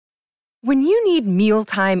When you need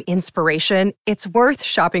mealtime inspiration, it's worth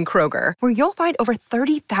shopping Kroger, where you'll find over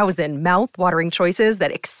 30,000 mouth-watering choices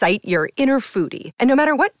that excite your inner foodie. And no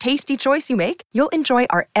matter what tasty choice you make, you'll enjoy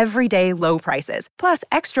our everyday low prices, plus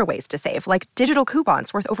extra ways to save, like digital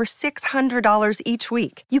coupons worth over $600 each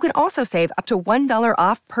week. You can also save up to $1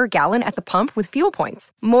 off per gallon at the pump with fuel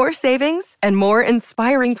points. More savings and more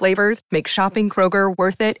inspiring flavors make shopping Kroger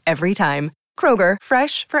worth it every time. Kroger,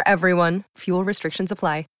 fresh for everyone. Fuel restrictions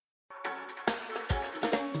apply.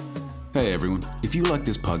 Hey everyone, if you like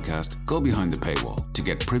this podcast, go behind the paywall to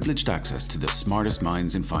get privileged access to the smartest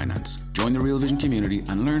minds in finance. Join the Real Vision community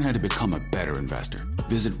and learn how to become a better investor.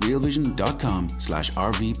 Visit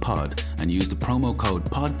realvision.com/RVPod and use the promo code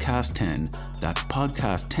PODCAST10, that's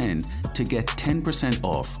PODCAST10, to get 10%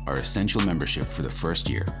 off our essential membership for the first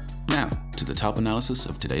year. Now, to the top analysis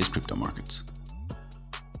of today's crypto markets.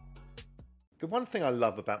 The one thing I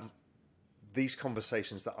love about these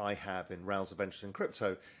conversations that I have in Rounds of Ventures in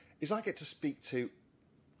Crypto is I get to speak to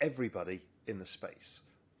everybody in the space,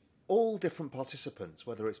 all different participants,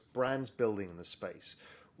 whether it's brands building in the space,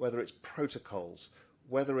 whether it's protocols,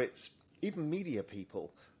 whether it's even media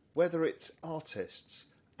people, whether it's artists,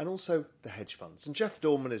 and also the hedge funds. And Jeff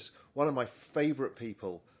Dorman is one of my favorite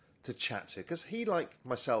people to chat to because he, like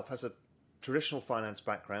myself, has a traditional finance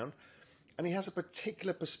background and he has a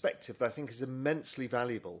particular perspective that I think is immensely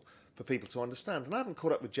valuable for people to understand. And I haven't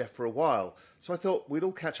caught up with Jeff for a while, so I thought we'd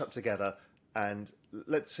all catch up together and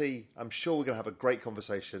let's see. I'm sure we're going to have a great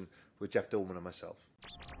conversation with Jeff Dorman and myself.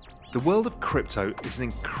 The world of crypto is an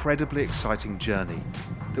incredibly exciting journey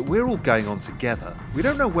that we're all going on together. We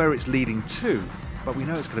don't know where it's leading to, but we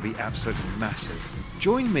know it's going to be absolutely massive.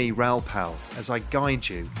 Join me, Raoul Powell, as I guide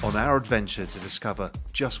you on our adventure to discover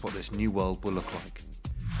just what this new world will look like.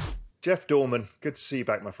 Jeff Dorman, good to see you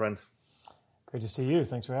back, my friend. Great to see you.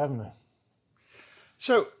 Thanks for having me.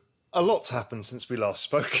 So, a lot's happened since we last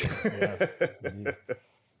spoke. Yes, indeed.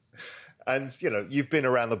 And, you know, you've been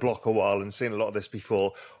around the block a while and seen a lot of this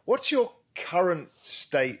before. What's your current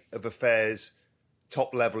state of affairs,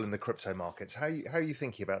 top level in the crypto markets? How are you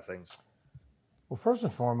thinking about things? Well, first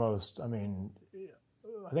and foremost, I mean,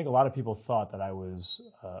 I think a lot of people thought that I was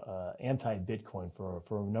anti-Bitcoin for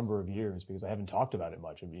a number of years because I haven't talked about it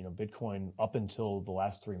much. You know, Bitcoin up until the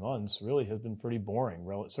last 3 months really has been pretty boring,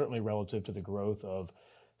 certainly relative to the growth of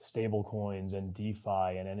stable coins and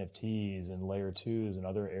DeFi and NFTs and layer 2s and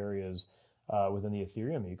other areas within the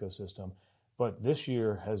Ethereum ecosystem. But this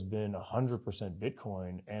year has been 100%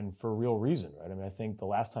 Bitcoin, and for real reason, right? I mean, I think the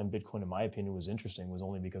last time Bitcoin, in my opinion, was interesting was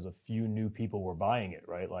only because a few new people were buying it,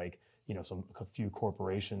 right? Like, you know, a few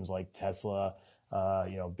corporations like Tesla,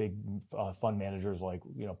 big fund managers like,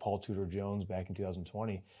 Paul Tudor Jones back in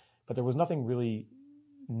 2020. But there was nothing really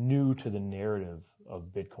new to the narrative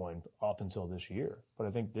of Bitcoin up until this year. But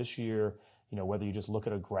I think this year, whether you just look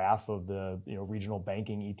at a graph of the, regional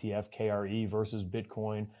banking ETF, KRE versus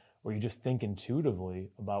Bitcoin, or you just think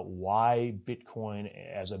intuitively about why Bitcoin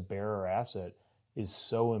as a bearer asset is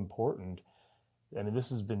so important. I mean, this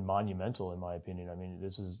has been monumental in my opinion. I mean,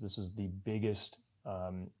 this is the biggest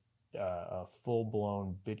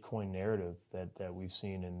full-blown Bitcoin narrative that we've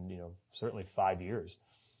seen in, certainly 5 years.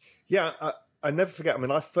 Yeah, I never forget. I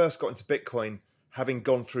mean, I first got into Bitcoin having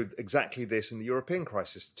gone through exactly this in the European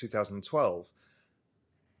crisis, 2012,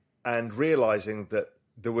 and realizing that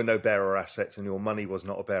there were no bearer assets and your money was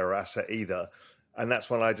not a bearer asset either. And that's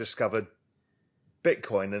when I discovered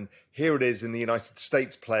Bitcoin. And here it is in the United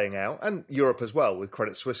States playing out, and Europe as well, with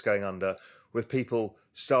Credit Suisse going under, with people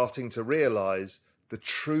starting to realize the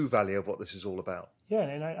true value of what this is all about. Yeah,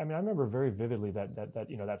 and I remember very vividly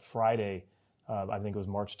that Friday, I think it was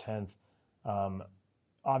March 10th.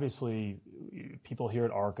 Obviously, people here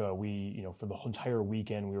at ARCA, we, for the entire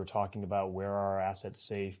weekend, we were talking about where are our assets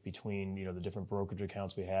safe between, the different brokerage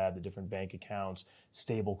accounts we had, the different bank accounts,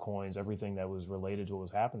 stable coins, everything that was related to what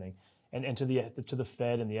was happening. And to the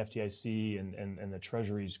Fed and the FDIC and the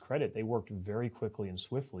Treasury's credit, they worked very quickly and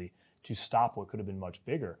swiftly to stop what could have been much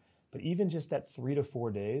bigger. But even just that 3 to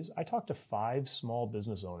 4 days, I talked to 5 small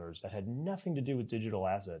business owners that had nothing to do with digital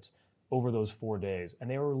assets over those 4 days. And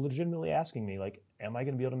they were legitimately asking me, like, am I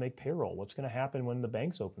going to be able to make payroll? What's going to happen when the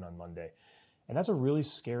banks open on Monday? And that's a really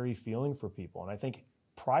scary feeling for people. And I think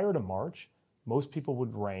prior to March, most people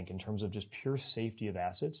would rank in terms of just pure safety of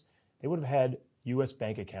assets. They would have had U.S.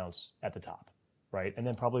 bank accounts at the top, right? And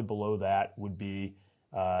then probably below that would be,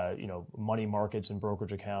 money markets and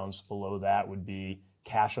brokerage accounts. Below that would be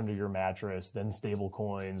cash under your mattress, then stable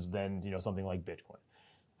coins, then, something like Bitcoin.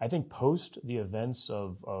 I think post the events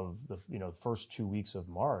of the first 2 weeks of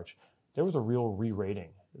March, there was a real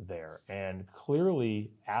re-rating. there. And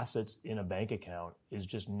clearly assets in a bank account is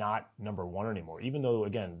just not number one anymore, even though,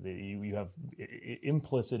 again, you have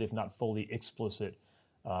implicit, if not fully explicit,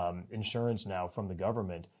 insurance now from the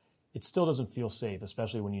government. It still doesn't feel safe,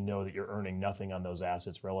 especially when you know that you're earning nothing on those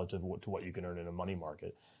assets relative to what you can earn in a money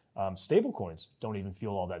market. Stable coins don't even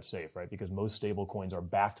feel all that safe, right? Because most stable coins are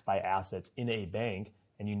backed by assets in a bank,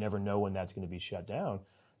 and you never know when that's going to be shut down.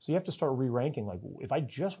 So you have to start re-ranking. Like, if I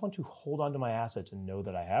just want to hold on to my assets and know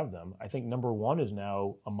that I have them, I think number one is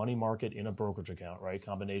now a money market in a brokerage account, right?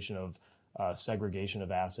 Combination of segregation of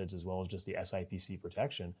assets as well as just the SIPC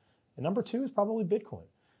protection. And number two is probably Bitcoin.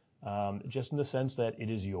 Just in the sense that it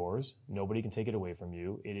is yours. Nobody can take it away from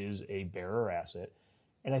you. It is a bearer asset.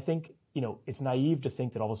 And I think, it's naive to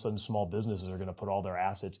think that all of a sudden small businesses are going to put all their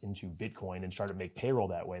assets into Bitcoin and start to make payroll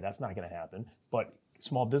that way. That's not going to happen. But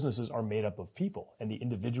small businesses are made up of people, and the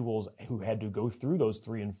individuals who had to go through those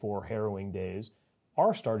 3 and 4 harrowing days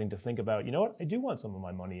are starting to think about, you know what, I do want some of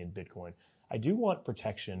my money in Bitcoin. I do want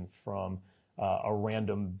protection from a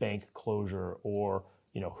random bank closure, or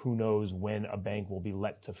who knows when a bank will be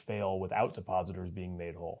let to fail without depositors being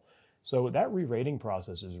made whole. So that re-rating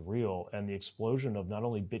process is real, and the explosion of not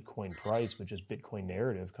only Bitcoin price, but just Bitcoin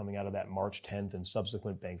narrative coming out of that March 10th and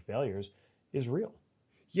subsequent bank failures is real.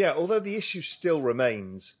 Yeah, although the issue still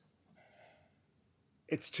remains,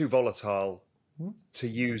 it's too volatile to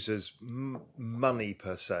use as money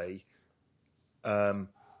per se.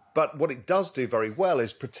 But what it does do very well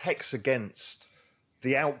is protects against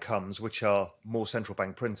the outcomes, which are more central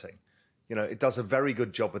bank printing. It does a very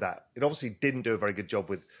good job with that. It obviously didn't do a very good job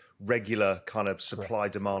with regular kind of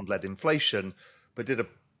supply-demand-led inflation, but it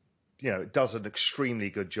does an extremely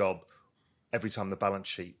good job every time the balance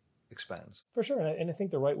sheet expands. For sure. And I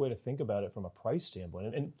think the right way to think about it from a price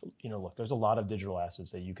standpoint, and look, there's a lot of digital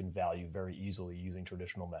assets that you can value very easily using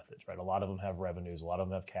traditional methods, right? A lot of them have revenues, a lot of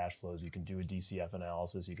them have cash flows. You can do a DCF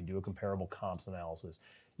analysis, you can do a comparable comps analysis.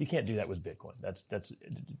 You can't do that with Bitcoin.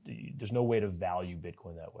 There's no way to value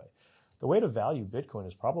Bitcoin that way. The way to value Bitcoin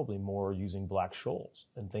is probably more using Black-Scholes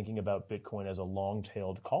and thinking about Bitcoin as a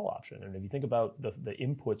long-tailed call option. And if you think about the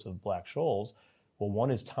inputs of Black-Scholes, well,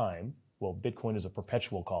 one is time. Well, Bitcoin is a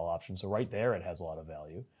perpetual call option, so right there it has a lot of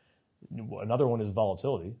value. Another one is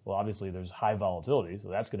volatility. Well, obviously there's high volatility, so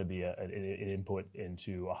that's going to be an input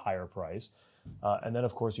into a higher price. And then,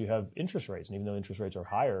 of course, you have interest rates. And even though interest rates are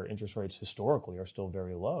higher, interest rates historically are still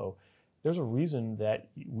very low. There's a reason that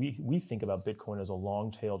we think about Bitcoin as a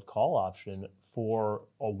long-tailed call option for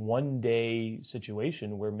a one-day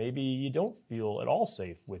situation where maybe you don't feel at all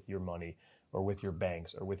safe with your money or with your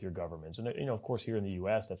banks or with your governments. And, of course, here in the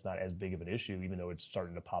U.S., that's not as big of an issue, even though it's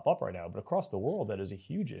starting to pop up right now. But across the world, that is a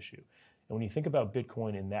huge issue. And when you think about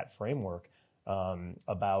Bitcoin in that framework,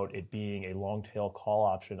 about it being a long-tail call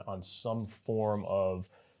option on some form of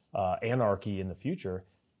anarchy in the future,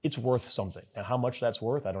 it's worth something. Now, how much that's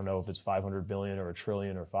worth, I don't know if it's 500 billion or a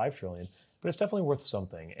trillion or 5 trillion, but it's definitely worth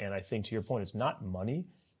something. And I think, to your point, it's not money,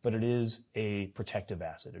 but it is a protective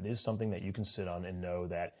asset. It is something that you can sit on and know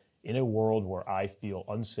that in a world where I feel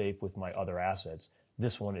unsafe with my other assets,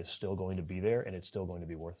 this one is still going to be there and it's still going to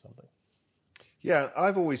be worth something. Yeah,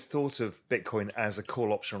 I've always thought of Bitcoin as a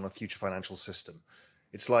call option on a future financial system.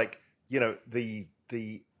 It's like, the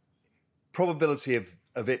probability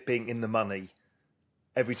of it being in the money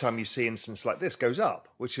every time you see instance like this goes up,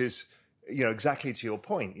 which is, exactly to your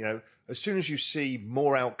point. As soon as you see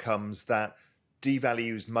more outcomes that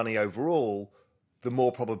devalues money overall, the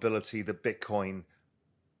more probability that Bitcoin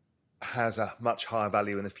has a much higher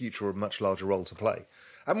value in the future or a much larger role to play.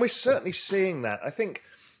 And we're certainly seeing that. I think,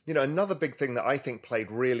 another big thing that I think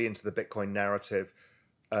played really into the Bitcoin narrative,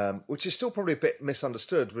 which is still probably a bit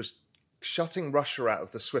misunderstood, was shutting Russia out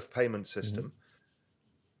of the SWIFT payment system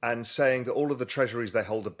and saying that all of the treasuries they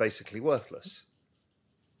hold are basically worthless.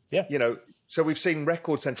 Yeah. So we've seen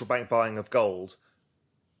record central bank buying of gold,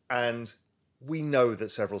 and we know that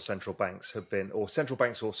several central banks have been, or central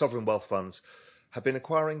banks or sovereign wealth funds have been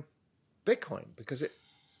acquiring Bitcoin because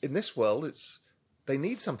in this world, they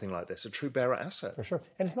need something like this, a true bearer asset. For sure.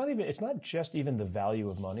 And it's not just even the value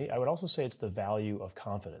of money. I would also say it's the value of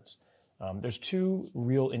confidence. There's two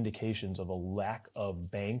real indications of a lack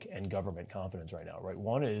of bank and government confidence right now, right?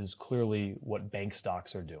 One is clearly what bank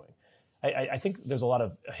stocks are doing. I think there's a lot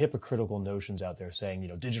of hypocritical notions out there saying,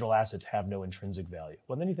 digital assets have no intrinsic value.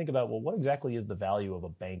 Well, then you think about, what exactly is the value of a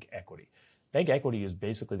bank equity? Bank equity is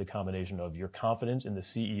basically the combination of your confidence in the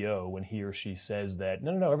CEO when he or she says that,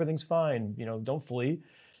 no, everything's fine, don't flee.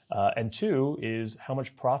 And two is how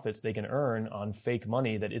much profits they can earn on fake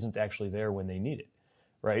money that isn't actually there when they need it.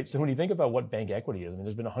 right? So when you think about what bank equity is, I mean,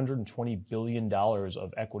 there's been $120 billion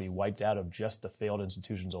of equity wiped out of just the failed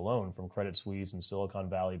institutions alone, from Credit Suisse and Silicon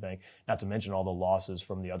Valley Bank, not to mention all the losses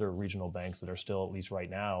from the other regional banks that are still, at least right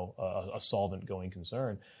now, a solvent going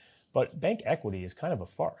concern. But bank equity is kind of a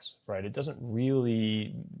farce, right? It doesn't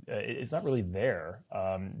really, it's not really there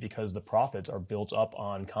because the profits are built up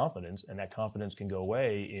on confidence, and that confidence can go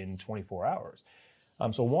away in 24 hours.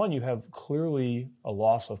 So one, you have clearly a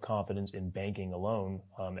loss of confidence in banking alone,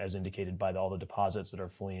 as indicated by all the deposits that are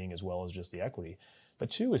fleeing, as well as just the equity. But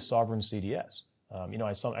two is sovereign CDS. I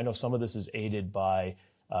know some of this is aided by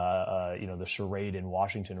the charade in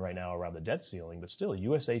Washington right now around the debt ceiling, but still,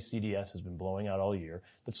 USA CDS has been blowing out all year,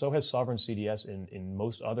 but so has sovereign CDS in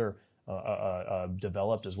most other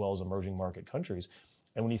developed as well as emerging market countries.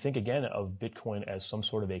 And when you think again of Bitcoin as some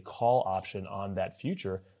sort of a call option on that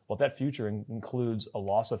future, well, that future includes a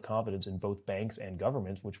loss of confidence in both banks and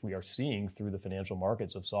governments, which we are seeing through the financial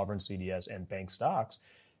markets of sovereign CDS and bank stocks.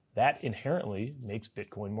 That inherently makes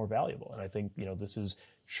Bitcoin more valuable. And I think, this is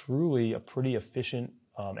truly a pretty efficient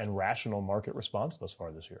and rational market response thus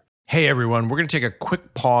far this year. Hey, everyone, we're going to take a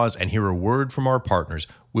quick pause and hear a word from our partners.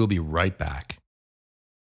 We'll be right back.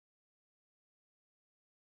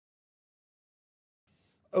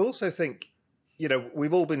 I also think,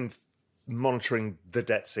 we've all been monitoring the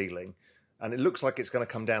debt ceiling, and it looks like it's going to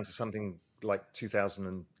come down to something like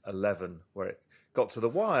 2011, where it got to the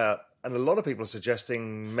wire, and a lot of people are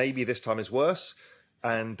suggesting maybe this time is worse,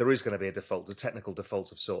 and there is going to be a technical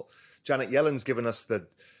default of sort. Janet Yellen's given us the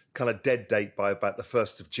kind of dead date by about the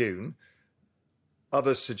 1st of June.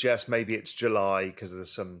 Others suggest maybe it's July because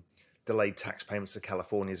there's some delayed tax payments to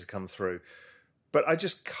California to come through. But I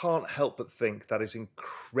just can't help but think that is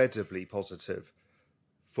incredibly positive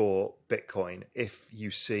for Bitcoin if you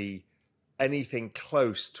see anything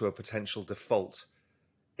close to a potential default.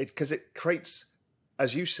 Because it creates,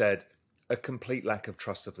 as you said, a complete lack of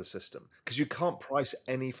trust of the system, because you can't price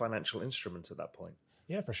any financial instrument at that point.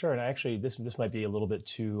 Yeah, for sure. And actually, this might be a little bit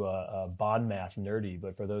too bond math nerdy,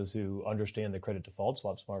 but for those who understand the credit default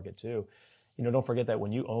swaps market too, don't forget that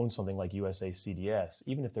when you own something like USA CDS,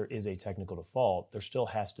 even if there is a technical default, there still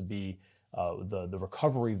has to be the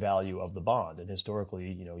recovery value of the bond. And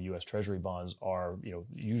historically, U.S. Treasury bonds are,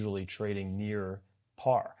 usually trading near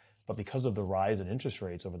par. But because of the rise in interest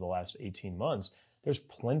rates over the last 18 months, there's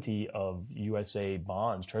plenty of USA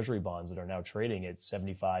bonds, Treasury bonds, that are now trading at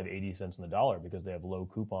 75, 80 cents on the dollar because they have low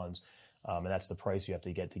coupons. And that's the price you have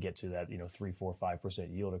to get to that, 3, 4,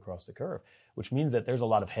 5% yield across the curve, which means that there's a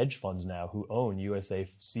lot of hedge funds now who own USA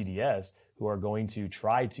CDS who are going to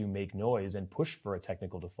try to make noise and push for a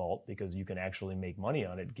technical default because you can actually make money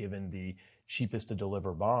on it given the cheapest to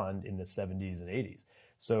deliver bond in the 70s and 80s.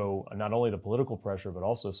 So not only the political pressure, but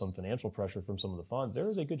also some financial pressure from some of the funds, there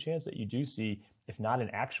is a good chance that you do see, if not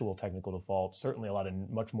an actual technical default, certainly a lot of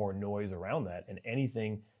much more noise around that. And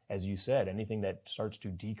anything, as you said, anything that starts to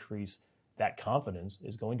decrease that confidence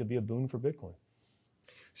is going to be a boon for Bitcoin.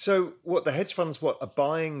 So what the hedge funds are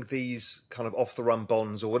buying these kind of off-the-run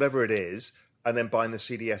bonds or whatever it is, and then buying the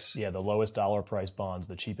CDS? Yeah, the lowest dollar price bonds,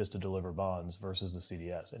 the cheapest to deliver bonds versus the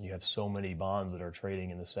CDS. And you have so many bonds that are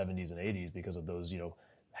trading in the 70s and 80s because of those,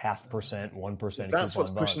 0.5%, 1%. That's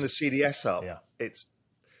what's pushing the CDS up. Yeah. It's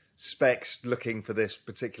specs looking for this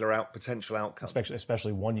particular potential outcome.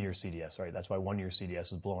 Especially 1-year CDS, right? That's why 1-year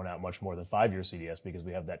CDS is blowing out much more than 5-year CDS, because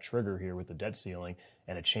we have that trigger here with the debt ceiling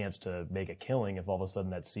and a chance to make a killing if all of a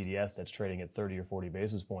sudden that CDS that's trading at 30 or 40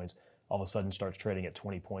 basis points all of a sudden starts trading at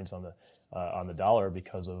 20 points on the dollar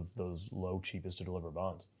because of those low, cheapest to deliver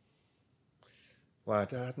bonds. Wow,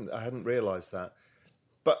 I hadn't realized that.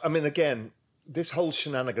 But I mean, again, this whole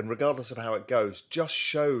shenanigan, regardless of how it goes, just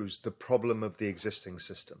shows the problem of the existing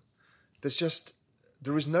system.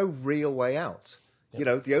 There is no real way out.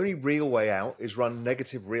 Yep. The only real way out is run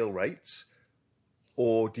negative real rates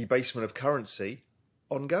or debasement of currency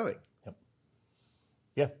ongoing. Yep.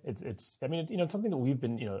 Yeah, it's something that we've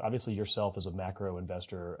been, obviously yourself as a macro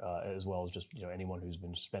investor, as well as just, anyone who's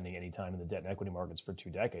been spending any time in the debt and equity markets for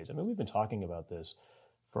 2 decades. I mean, we've been talking about this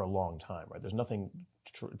for a long time, right? There's nothing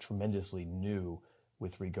tremendously new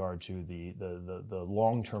with regard to the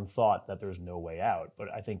long-term thought that there's no way out.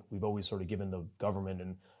 But I think we've always sort of given the government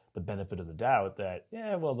and the benefit of the doubt that,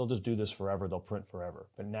 they'll just do this forever, they'll print forever.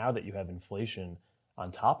 But now that you have inflation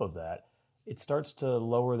on top of that, it starts to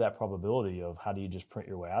lower that probability of how do you just print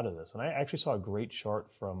your way out of this. And I actually saw a great chart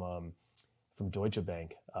from Deutsche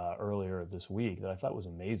Bank earlier this week that I thought was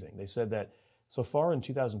amazing. They said that so far in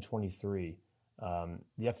 2023, the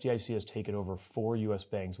FDIC has taken over 4 U.S.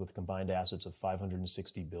 banks with combined assets of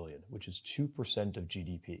 $560 billion, which is 2% of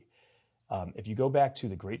GDP. If you go back to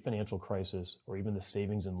the Great Financial Crisis, or even the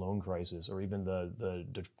savings and loan crisis, or even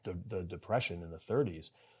the Depression in the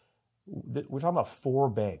 30s, we're talking about 4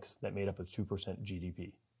 banks that made up a 2%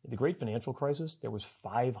 GDP. In the Great Financial Crisis, there was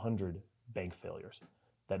 500 bank failures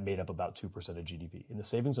that made up about 2% of GDP. In the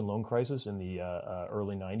savings and loan crisis in the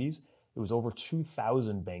early 90s, it was over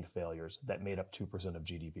 2,000 bank failures that made up 2% of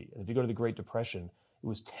GDP. And if you go to the Great Depression, it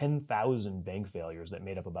was 10,000 bank failures that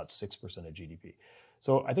made up about 6% of GDP.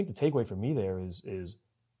 So I think the takeaway for me there is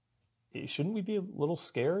shouldn't we be a little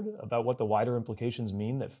scared about what the wider implications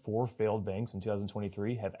mean that 4 failed banks in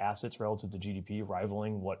 2023 have assets relative to GDP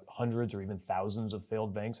rivaling what hundreds or even thousands of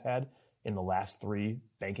failed banks had in the last 3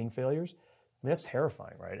 banking failures? I mean, that's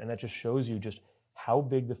terrifying, right? And that just shows you just how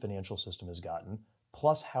big the financial system has gotten,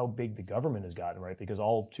 plus how big the government has gotten, right? Because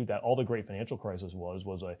all the Great Financial Crisis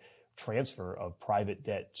was a transfer of private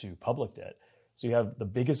debt to public debt. So you have the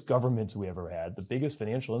biggest governments we ever had, the biggest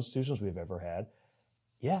financial institutions we've ever had.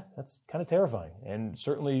 Yeah, that's kind of terrifying, and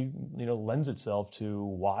certainly, lends itself to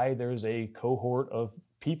why there's a cohort of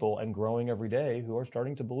people, and growing every day, who are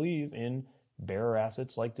starting to believe in bearer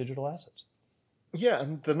assets like digital assets. Yeah,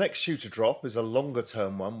 and the next shoe to drop is a longer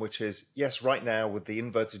term one, which is, yes, right now with the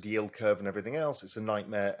inverted yield curve and everything else, it's a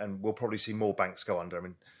nightmare, and we'll probably see more banks go under. I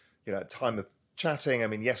mean, at time of chatting,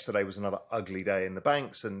 yesterday was another ugly day in the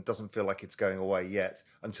banks, and doesn't feel like it's going away yet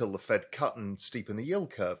until the Fed cut and steepen the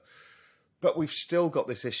yield curve. But we've still got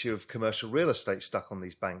this issue of commercial real estate stuck on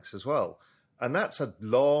these banks as well. And that's a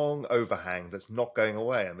long overhang that's not going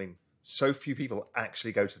away. So few people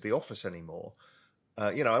actually go to the office anymore.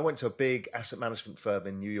 I went to a big asset management firm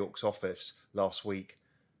in New York's office last week.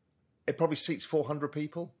 It probably seats 400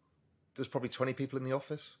 people. There's probably 20 people in the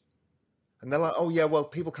office. And they're like, oh, yeah, well,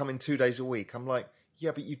 people come in 2 days a week. I'm like, yeah,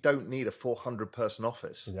 but you don't need a 400-person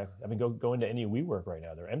office. Exactly. Go into any WeWork right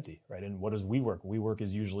now. They're empty, right? And what is WeWork? WeWork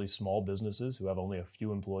is usually small businesses who have only a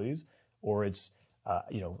few employees, or it's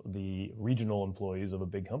the regional employees of a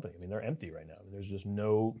big company. They're empty right now. There's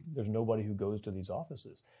nobody who goes to these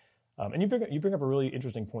offices. And you bring up a really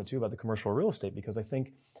interesting point too about the commercial real estate, because I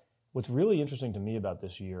think what's really interesting to me about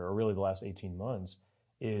this year, or really the last 18 months,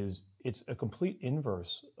 is it's a complete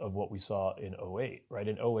inverse of what we saw in 2008, right?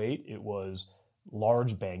 In 2008, it was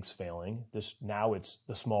large banks failing. Now it's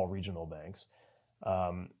the small regional banks.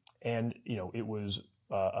 And it was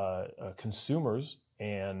consumers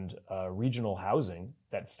and regional housing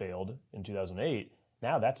that failed in 2008.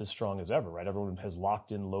 Now that's as strong as ever, right? Everyone has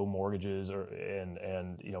locked in low mortgages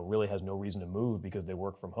and really has no reason to move because they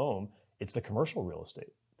work from home. It's the commercial real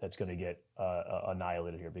estate that's going to get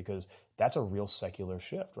annihilated here, because that's a real secular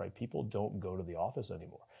shift, right? People don't go to the office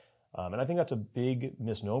anymore. And I think that's a big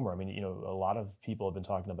misnomer. A lot of people have been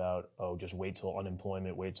talking about, just wait till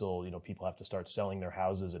unemployment, wait till, people have to start selling their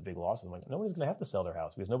houses at big losses. I'm like, nobody's going to have to sell their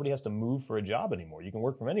house because nobody has to move for a job anymore. You can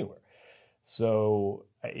work from anywhere. So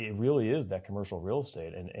it really is that commercial real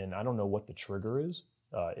estate. And I don't know what the trigger is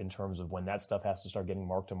in terms of when that stuff has to start getting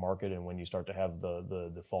marked to market and when you start to have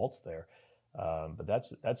the defaults there. But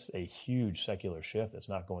that's a huge secular shift that's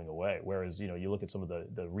not going away. Whereas, you look at some of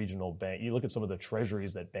the regional bank, you look at some of the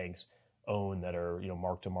treasuries that banks own that are,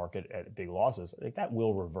 marked to market at big losses, I think that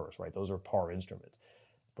will reverse, right? Those are par instruments.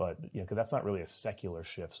 But, because that's not really a secular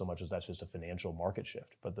shift so much as that's just a financial market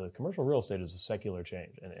shift. But the commercial real estate is a secular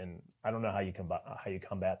change. And I don't know how you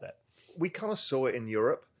combat that. We kind of saw it in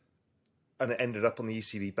Europe, and it ended up on the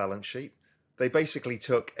ECB balance sheet. They basically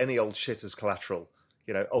took any old shit as collateral.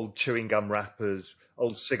 Old chewing gum wrappers,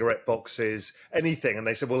 old cigarette boxes, anything. And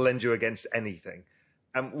they said, we'll lend you against anything.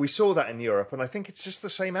 And we saw that in Europe. And I think it's just the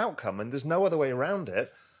same outcome. And there's no other way around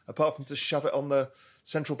it apart from to shove it on the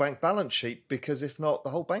central bank balance sheet, because if not, the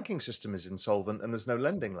whole banking system is insolvent and there's no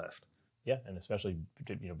lending left. Yeah, and especially,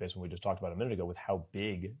 based on what we just talked about a minute ago with how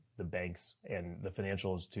big the banks and the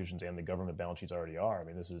financial institutions and the government balance sheets already are.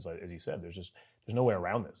 This is, as you said, there's no way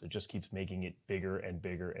around this. It just keeps making it bigger and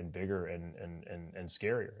bigger and bigger and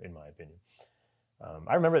scarier, in my opinion.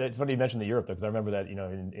 I remember that. It's funny you mentioned the Europe, though, because I remember that,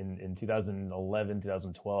 in 2011,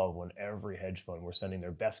 2012, when every hedge fund were sending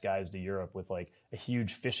their best guys to Europe with like a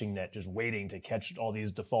huge fishing net just waiting to catch all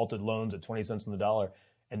these defaulted loans at 20 cents on the dollar.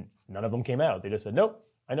 And none of them came out. They just said, nope.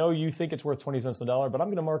 I know you think it's worth 20 cents on the dollar, but I'm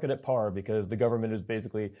going to mark it at par because the government is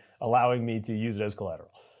basically allowing me to use it as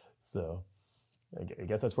collateral. So I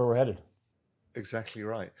guess that's where we're headed. Exactly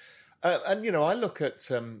right. And, I look at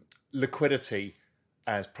liquidity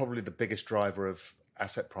as probably the biggest driver of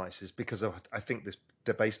asset prices because of, I think, this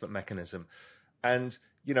debasement mechanism. And,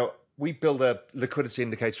 we build a liquidity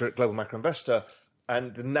indicator at Global Macro Investor,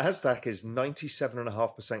 and the NASDAQ is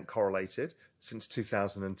 97.5% correlated since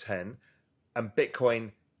 2010. And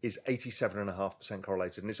Bitcoin is 87.5%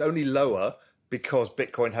 correlated. And it's only lower because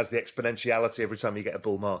Bitcoin has the exponentiality every time you get a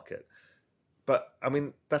bull market. But I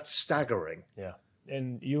mean, that's staggering. Yeah.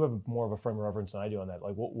 And you have more of a frame of reference than I do on that.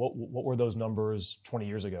 Like, what were those numbers 20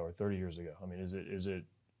 years ago or 30 years ago? I mean,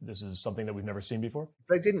 this is something that we've never seen before?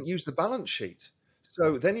 They didn't use the balance sheet.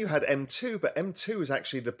 So then you had M2, but M2 is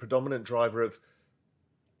actually the predominant driver of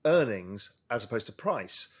earnings as opposed to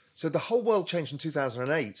price. So the whole world changed in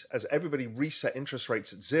 2008 as everybody reset interest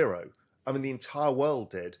rates at zero. I mean, the entire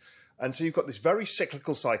world did. And so you've got this very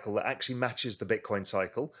cyclical cycle that actually matches the Bitcoin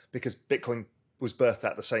cycle because Bitcoin was birthed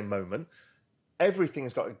at the same moment. Everything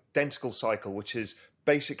has got an identical cycle, which is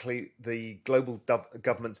basically the global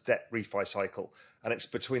government's debt refi cycle. And it's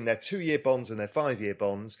between their 2-year bonds and their 5-year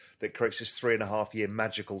bonds that creates this 3.5-year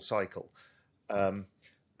magical cycle.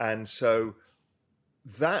 And so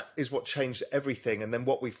that is what changed everything. And then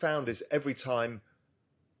what we found is every time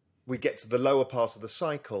we get to the lower part of the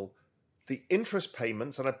cycle, the interest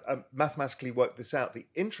payments, and I mathematically worked this out, the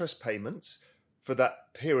interest payments for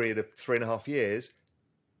that period of 3.5 years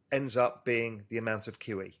ends up being the amount of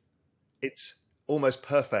QE. It's almost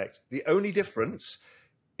perfect. The only difference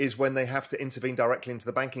is when they have to intervene directly into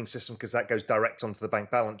the banking system because that goes direct onto the bank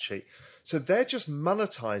balance sheet. So they're just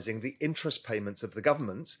monetizing the interest payments of the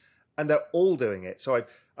government, and they're all doing it. So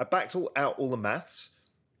I backed out all the maths.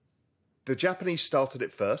 The Japanese started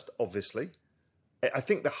it first, obviously. I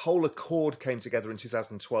think the whole accord came together in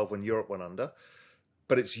 2012 when Europe went under.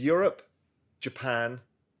 But it's Europe, Japan,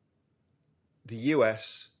 the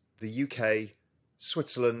US, the UK,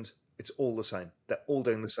 Switzerland. It's all the same. They're all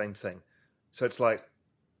doing the same thing. So it's like,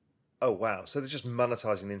 oh, wow. So they're just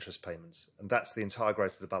monetizing the interest payments. And that's the entire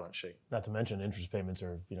growth of the balance sheet. Not to mention interest payments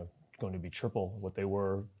are, going to be triple what they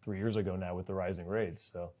were 3 years ago now with the rising rates.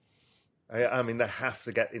 So, I mean, they have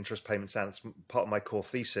to get interest payments down. It's part of my core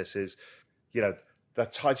thesis is, the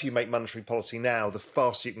tighter you make monetary policy now, the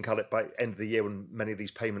faster you can cut it by the end of the year when many of these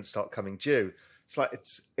payments start coming due. It's like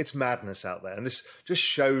it's madness out there. And this just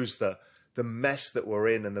shows the mess that we're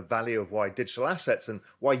in and the value of why digital assets and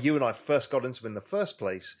why you and I first got into them in the first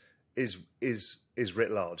place is writ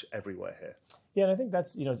large everywhere here. Yeah, and I think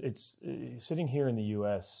that's, it's sitting here in the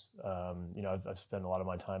U.S., I've spent a lot of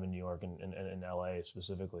my time in New York and in L.A.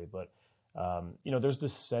 specifically, but, there's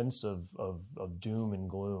this sense of doom and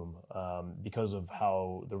gloom because of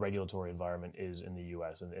how the regulatory environment is in the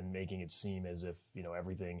U.S. and making it seem as if,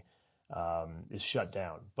 everything is shut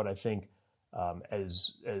down. But I think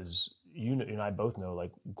as you and I both know,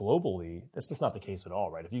 like globally, that's just not the case at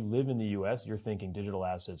all, right? If you live in the U.S., you're thinking digital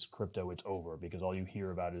assets, crypto, it's over because all you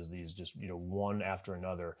hear about is these just, one after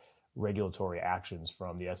another regulatory actions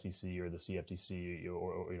from the SEC or the CFTC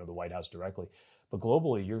or the White House directly. But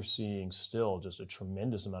globally, you're seeing still just a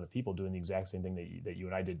tremendous amount of people doing the exact same thing that you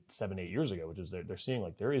and I did 7-8 years ago, which is they're seeing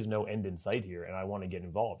like there is no end in sight here, and I want to get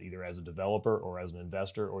involved either as a developer or as an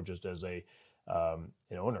investor or just as an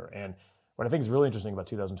owner. And what I think is really interesting about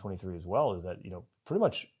 2023 as well is that, pretty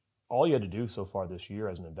much all you had to do so far this year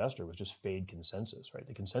as an investor was just fade consensus, right?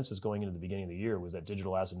 The consensus going into the beginning of the year was that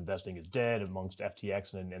digital asset investing is dead amongst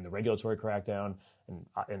FTX and the regulatory crackdown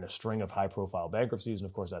and a string of high-profile bankruptcies, and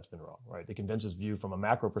of course that's been wrong, right? The consensus view from a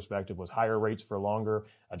macro perspective was higher rates for longer,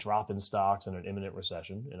 a drop in stocks, and an imminent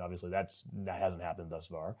recession, and obviously that hasn't happened thus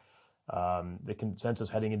far. The consensus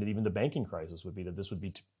heading into even the banking crisis would be that this would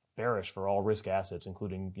be bearish for all risk assets,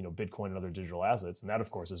 including Bitcoin and other digital assets, and that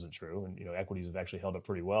of course isn't true. And equities have actually held up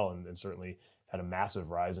pretty well, and certainly had a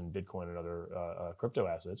massive rise in Bitcoin and other crypto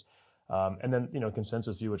assets. And then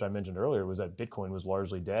consensus view, which I mentioned earlier, was that Bitcoin was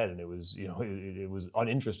largely dead, and it was it was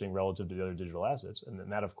uninteresting relative to the other digital assets, and then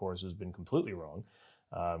that of course has been completely wrong.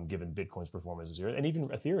 Given Bitcoin's performance this year, and even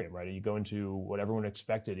Ethereum, right? You go into what everyone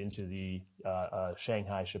expected into the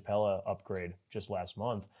Shanghai Shapella upgrade just last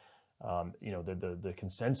month. The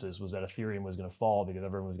consensus was that Ethereum was going to fall because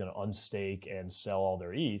everyone was going to unstake and sell all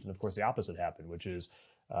their ETH. And of course, the opposite happened, which is,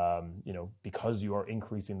 because you are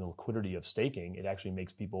increasing the liquidity of staking, it actually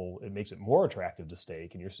makes it more attractive to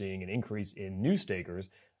stake. And you're seeing an increase in new stakers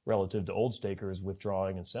relative to old stakers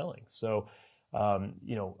withdrawing and selling. So,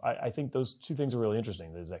 I think those two things are really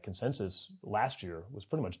interesting. There's that consensus last year was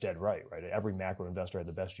pretty much dead right? Every macro investor had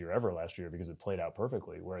the best year ever last year because it played out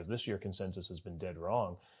perfectly. Whereas this year consensus has been dead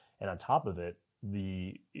wrong. And on top of it,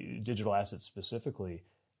 the digital assets specifically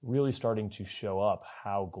really starting to show up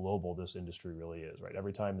how global this industry really is, right?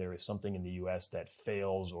 Every time there is something in the U.S. that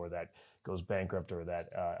fails or that goes bankrupt or that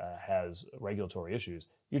has regulatory issues,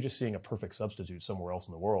 you're just seeing a perfect substitute somewhere else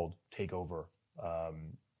in the world take over,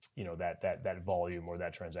 that volume or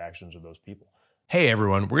that transactions of those people. Hey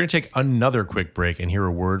everyone, we're going to take another quick break and hear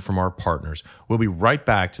a word from our partners. We'll be right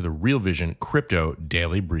back to the Real Vision Crypto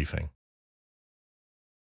Daily Briefing.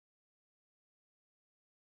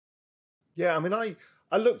 Yeah, I mean,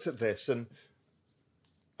 I looked at this and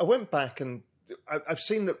I went back and I've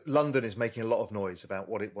seen that London is making a lot of noise about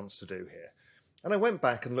what it wants to do here. And I went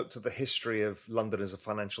back and looked at the history of London as a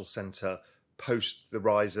financial centre post the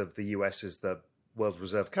rise of the US as the world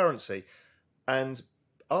reserve currency. And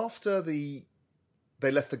after they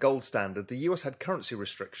left the gold standard, the US had currency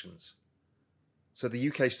restrictions. So the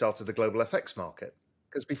UK started the global FX market.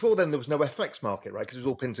 Because before then, there was no FX market, right? Because it was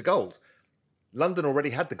all pinned to gold. London already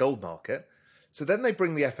had the gold market. So then they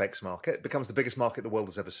bring the FX market. It becomes the biggest market the world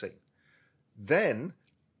has ever seen. Then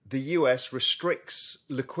the US restricts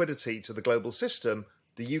liquidity to the global system.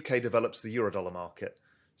 The UK develops the Eurodollar market.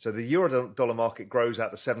 So the Eurodollar market grows out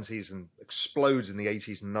the 70s and explodes in the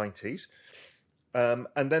 80s and 90s.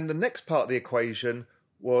 And then the next part of the equation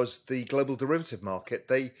was the global derivative market.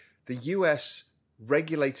 The US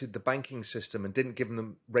regulated the banking system and didn't give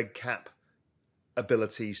them reg cap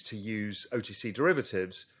abilities to use OTC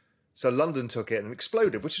derivatives. So London took it and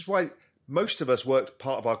exploded, which is why most of us worked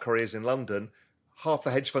part of our careers in London. Half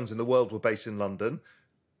the hedge funds in the world were based in London.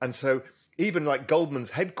 And so even like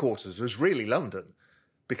Goldman's headquarters was really London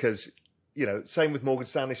because, same with Morgan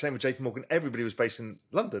Stanley, same with JP Morgan, everybody was based in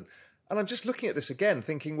London. And I'm just looking at this again,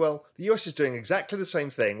 thinking, well, the US is doing exactly the same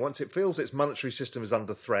thing. Once it feels its monetary system is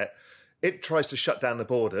under threat, it tries to shut down the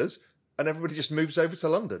borders and everybody just moves over to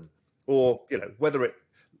London. Or,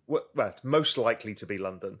 it's most likely to be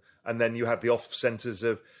London. And then you have the off centres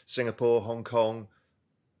of Singapore, Hong Kong,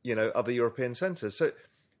 other European centres. So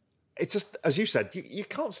it's just, as you said, you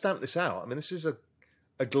can't stamp this out. I mean, this is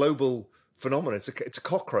a global phenomenon. It's a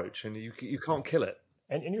cockroach and you can't kill it.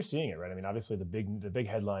 And you're seeing it, right? I mean, obviously the big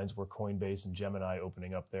headlines were Coinbase and Gemini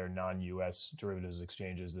opening up their non-US derivatives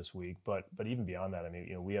exchanges this week. But even beyond that, I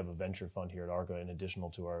mean, we have a venture fund here at Arca in addition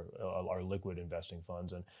to our liquid investing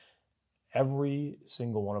funds, and every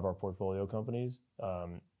single one of our portfolio companies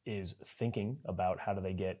is thinking about how do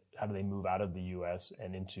they move out of the US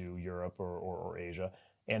and into Europe or Asia.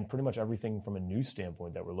 And pretty much everything from a news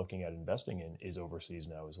standpoint that we're looking at investing in is overseas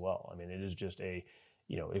now as well. I mean, it is just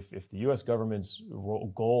if the U.S. government's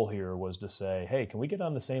goal here was to say, hey, can we get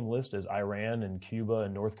on the same list as Iran and Cuba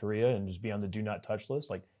and North Korea and just be on the do not touch list?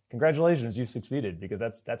 Like, congratulations, you've succeeded, because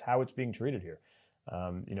that's how it's being treated here.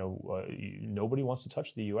 Nobody wants to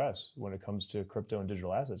touch the U.S. when it comes to crypto and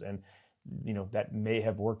digital assets. And, that may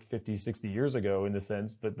have worked 50, 60 years ago in the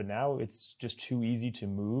sense, but now it's just too easy to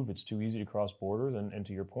move. It's too easy to cross borders. And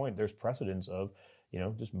to your point, there's precedence of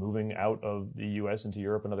just moving out of the U.S. into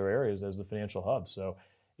Europe and other areas as the financial hub. So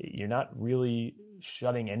you're not really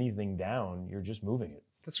shutting anything down. You're just moving it.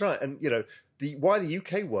 That's right. And, why the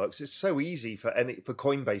UK works, it's so easy for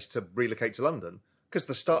Coinbase to relocate to London because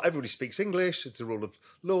everybody speaks English. It's a rule of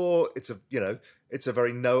law. It's a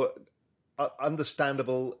very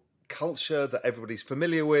understandable culture that everybody's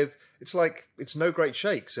familiar with. It's no great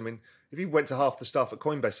shakes. I mean, if you went to half the staff at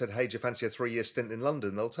Coinbase said, hey, do you fancy a 3-year stint in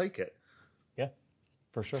London? They'll take it. Yeah.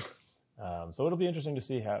 For sure. So it'll be interesting to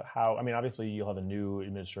see how. I mean, obviously you'll have a new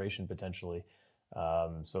administration potentially.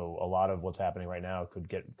 So a lot of what's happening right now could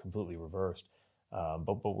get completely reversed.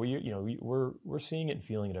 But we're seeing it and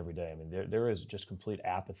feeling it every day. I mean, there is just complete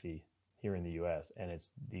apathy here in the U.S. and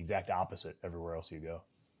it's the exact opposite everywhere else you go.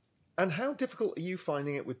 And how difficult are you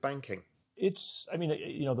finding it with banking?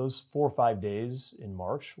 Those 4 or 5 days in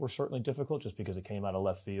March were certainly difficult just because it came out of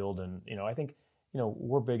left field. And, I think,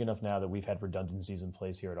 we're big enough now that we've had redundancies in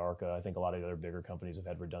place here at Arca. I think a lot of the other bigger companies have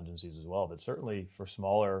had redundancies as well. But certainly for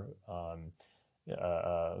smaller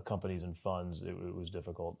companies and funds, it was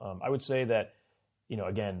difficult. I would say that,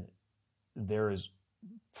 again, there is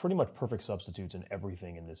pretty much perfect substitutes in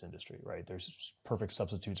everything in this industry, right? There's perfect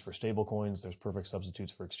substitutes for stable coins, there's perfect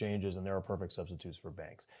substitutes for exchanges, and there are perfect substitutes for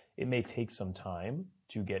banks. It may take some time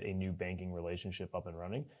to get a new banking relationship up and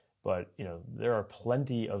running, but there are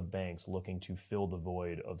plenty of banks looking to fill the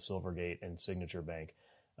void of Silvergate and Signature Bank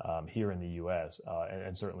here in the U.S.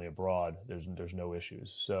 And certainly abroad. There's no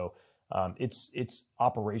issues. So it's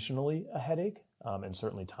operationally a headache and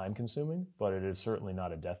certainly time consuming, but it is certainly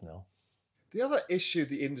not a death knell. The other issue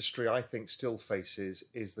the industry, I think, still faces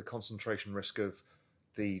is the concentration risk of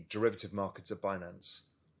the derivative markets at Binance.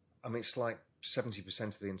 I mean, it's like 70%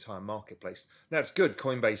 of the entire marketplace. Now, it's good.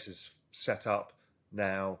 Coinbase is set up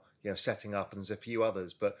now, setting up, and there's a few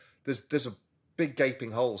others, but there's a big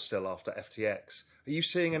gaping hole still after FTX. Are you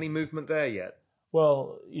seeing any movement there yet?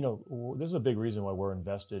 Well, this is a big reason why we're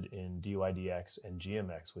invested in DYDX and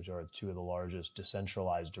GMX, which are two of the largest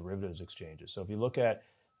decentralized derivatives exchanges. So if you look at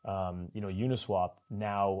Uniswap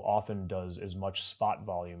now often does as much spot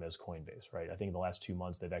volume as Coinbase, right? I think in the last 2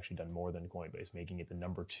 months, they've actually done more than Coinbase, making it the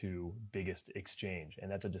number 2 biggest exchange. And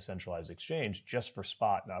that's a decentralized exchange just for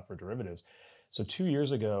spot, not for derivatives. So 2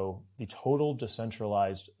 years ago, the total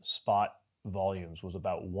decentralized spot volumes was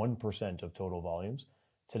about 1% of total volumes.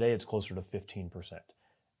 Today, it's closer to 15%.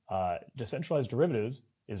 Decentralized derivatives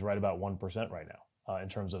is right about 1% right now. In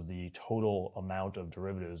terms of the total amount of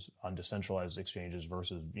derivatives on decentralized exchanges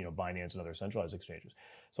versus Binance and other centralized exchanges.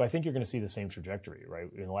 So I think you're going to see the same trajectory, right?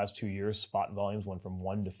 In the last 2 years, spot volumes went from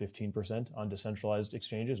 1 to 15% on decentralized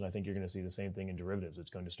exchanges, and I think you're going to see the same thing in derivatives.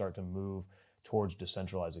 It's going to start to move towards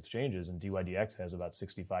decentralized exchanges, and DYDX has about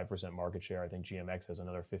 65% market share. I think GMX has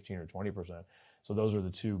another 15 or 20%. So those are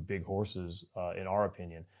the two big horses in our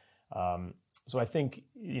opinion. So I think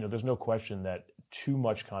there's no question that too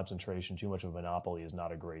much concentration, too much of a monopoly is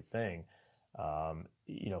not a great thing. That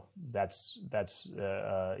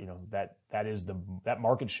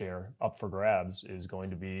market share up for grabs is going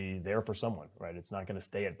to be there for someone, right? It's not going to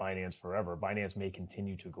stay at Binance forever. Binance may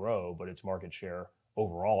continue to grow, but its market share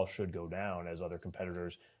overall should go down as other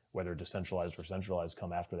competitors, whether decentralized or centralized,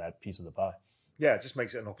 come after that piece of the pie. Yeah, it just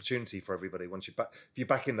makes it an opportunity for everybody. If you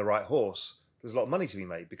back in the right horse, there's a lot of money to be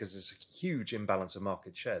made because there's a huge imbalance of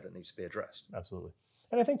market share that needs to be addressed. Absolutely.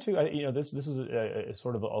 And I think too, this is a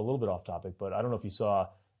sort of a little bit off topic, but I don't know if you saw,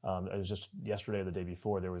 it was just yesterday or the day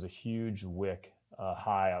before, there was a huge wick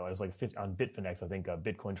high. It was like on Bitfinex, I think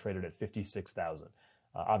Bitcoin traded at 56,000.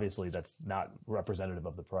 Obviously, that's not representative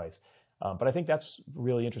of the price. But I think that's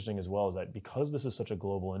really interesting as well, is that because this is such a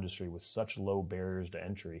global industry with such low barriers to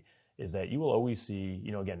entry, is that you will always see,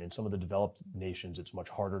 again, in some of the developed nations, it's much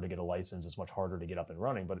harder to get a license, it's much harder to get up and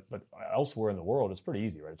running, but elsewhere in the world, it's pretty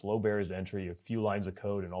easy, right? It's low barriers to entry, a few lines of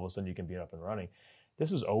code, and all of a sudden you can be up and running.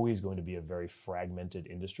 This is always going to be a very fragmented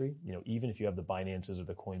industry. Even if you have the Binances or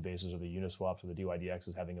the Coinbases or the Uniswaps or the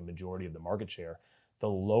DYDXs having a majority of the market share, the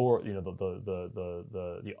lower,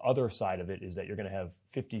 the other side of it is that you're going to have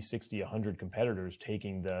 50, 60, 100 competitors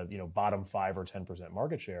taking the, bottom 5 or 10%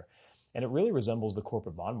 market share. And it really resembles the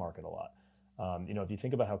corporate bond market a lot. If you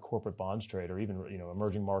think about how corporate bonds trade, or even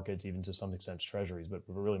emerging markets, even to some extent treasuries, but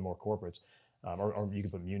really more corporates, or you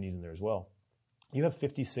can put munis in there as well. You have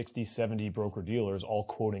 50, 60, 70 broker dealers all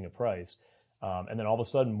quoting a price, and then all of a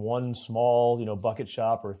sudden one small bucket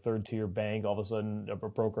shop or third tier bank, all of a sudden a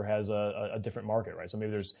broker has a different market, right? So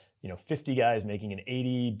maybe there's 50 guys making an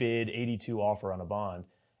 80 bid, 82 offer on a bond.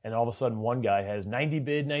 And all of a sudden, one guy has 90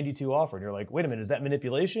 bid, 92 offer. And you're like, wait a minute, is that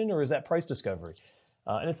manipulation or is that price discovery?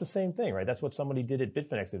 And it's the same thing, right? That's what somebody did at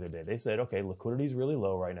Bitfinex the other day. They said, okay, liquidity is really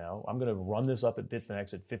low right now. I'm going to run this up at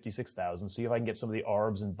Bitfinex at 56,000, see if I can get some of the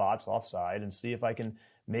ARBs and bots offside, and see if I can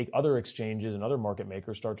make other exchanges and other market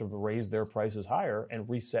makers start to raise their prices higher and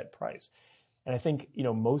reset price. And I think,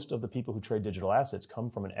 most of the people who trade digital assets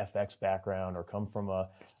come from an FX background or come from a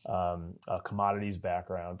commodities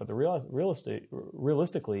background. But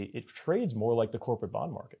realistically, it trades more like the corporate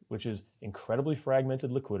bond market, which is incredibly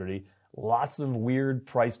fragmented liquidity, lots of weird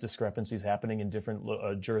price discrepancies happening in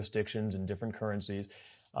different jurisdictions and different currencies.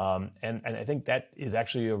 And I think that is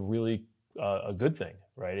actually a really a good thing,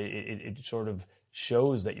 right? It sort of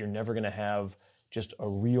shows that you're never going to have just a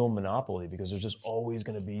real monopoly, because there's just always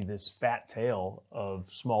going to be this fat tail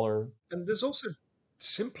of smaller. And there's also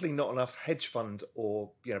simply not enough hedge fund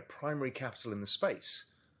or primary capital in the space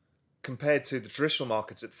compared to the traditional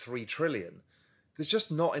markets at 3 trillion. There's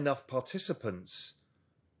just not enough participants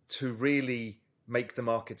to really make the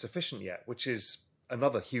markets efficient yet, which is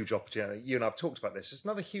another huge opportunity. You and I've talked about this. It's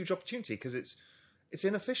another huge opportunity because it's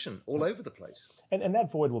inefficient all over the place. And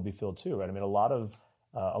that void will be filled too, right? I mean, a lot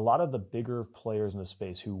of the bigger players in the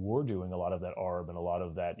space who were doing a lot of that ARB and a lot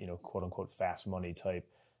of that, quote unquote, fast money type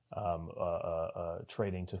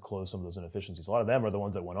trading to close some of those inefficiencies. A lot of them are the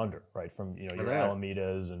ones that went under, right? From, your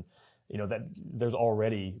Alamedas and, that there's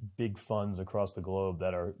already big funds across the globe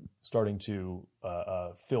that are starting to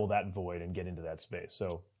fill that void and get into that space.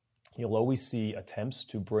 So you'll always see attempts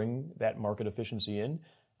to bring that market efficiency in.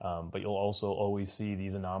 But you'll also always see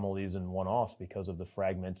these anomalies and one-offs because of the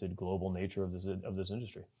fragmented global nature of this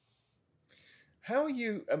industry. How are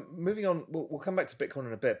you moving on? We'll come back to Bitcoin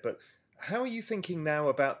in a bit, but how are you thinking now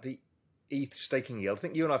about the ETH staking yield? I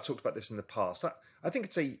think you and I have talked about this in the past. I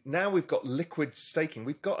think now we've got liquid staking.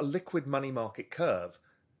 We've got a liquid money market curve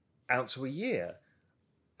out to a year.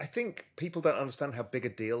 I think people don't understand how big a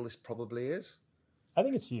deal this probably is. I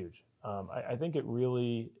think it's huge. I think it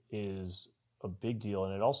really is a big deal,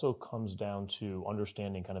 and it also comes down to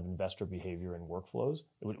understanding kind of investor behavior and workflows,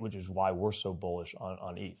 which is why we're so bullish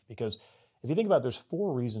on ETH. Because if you think about it, there's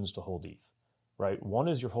 4 reasons to hold ETH, right? One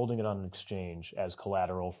is you're holding it on an exchange as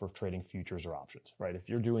collateral for trading futures or options, right? If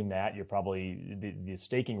you're doing that, you're probably, the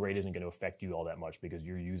staking rate isn't going to affect you all that much because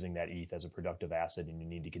you're using that ETH as a productive asset and you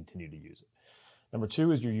need to continue to use it. Number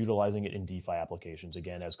two is you're utilizing it in DeFi applications,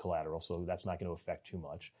 again, as collateral, so that's not going to affect too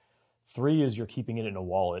much. Three is you're keeping it in a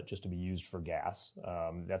wallet just to be used for gas.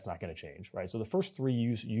 That's not going to change, right? So the first three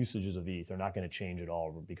usages of ETH are not going to change at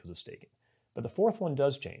all because of staking. But the fourth one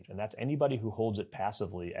does change, and that's anybody who holds it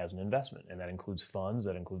passively as an investment, and that includes funds,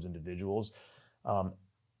 that includes individuals.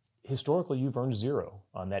 Historically, you've earned 0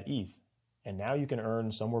 on that ETH, and now you can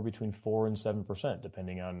earn somewhere between 4 and 7%,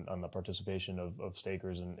 depending on the participation of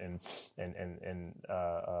stakers and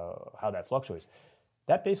how that fluctuates.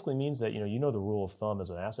 That basically means that you know the rule of thumb as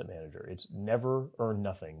an asset manager. It's never earn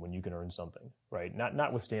nothing when you can earn something, right?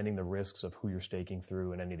 Notwithstanding the risks of who you're staking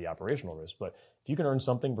through and any of the operational risks, but if you can earn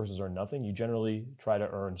something versus earn nothing, you generally try to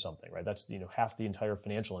earn something, right? That's half the entire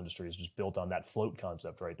financial industry is just built on that float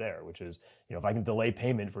concept right there, which is if I can delay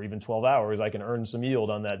payment for even 12 hours, I can earn some yield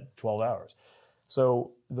on that 12 hours.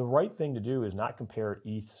 So the right thing to do is not compare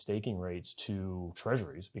ETH staking rates to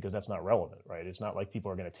treasuries because that's not relevant, right? It's not like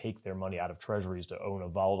people are going to take their money out of treasuries to own a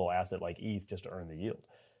volatile asset like ETH just to earn the yield.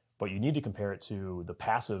 But you need to compare it to the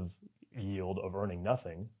passive yield of earning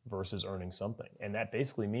nothing versus earning something. And that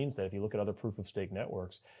basically means that if you look at other proof of stake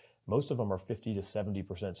networks, most of them are 50 to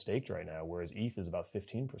 70% staked right now, whereas ETH is about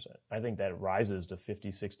 15%. I think that rises to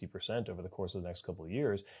 50, 60% over the course of the next couple of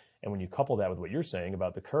years. And when you couple that with what you're saying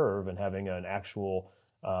about the curve and having an actual,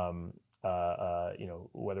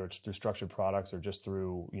 whether it's through structured products or just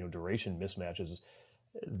through, duration mismatches,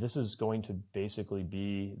 this is going to basically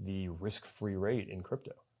be the risk-free rate in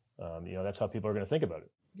crypto. That's how people are going to think about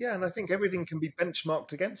it. Yeah, and I think everything can be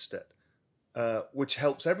benchmarked against it. Which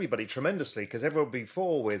helps everybody tremendously because everyone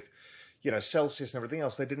before with, Celsius and everything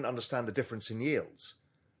else, they didn't understand the difference in yields.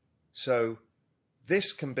 So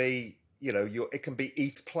this can be, it can be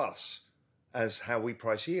ETH plus as how we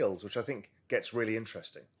price yields, which I think gets really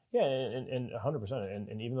interesting. Yeah, and 100%.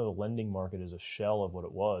 And even though the lending market is a shell of what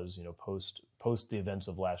it was, post the events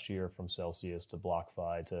of last year from Celsius to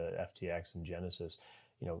BlockFi to FTX and Genesis,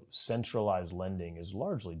 centralized lending is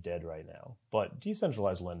largely dead right now. But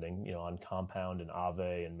decentralized lending, on Compound and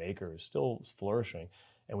Aave and Maker is still flourishing.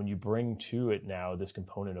 And when you bring to it now this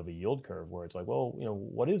component of a yield curve where it's like, well,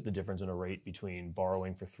 what is the difference in a rate between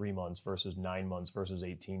borrowing for 3 months versus 9 months versus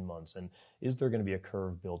 18 months? And is there going to be a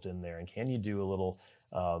curve built in there? And can you do a little,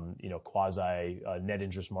 quasi net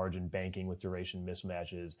interest margin banking with duration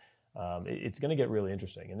mismatches? It's going to get really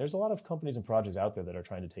interesting. And there's a lot of companies and projects out there that are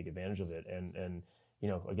trying to take advantage of it. And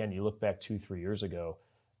again, you look back 2-3 years ago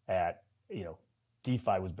at,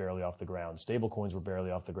 DeFi was barely off the ground. Stablecoins were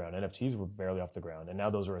barely off the ground. NFTs were barely off the ground. And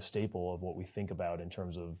now those are a staple of what we think about in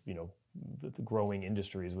terms of, the growing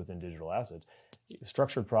industries within digital assets.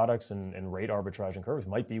 Structured products and rate arbitrage and curves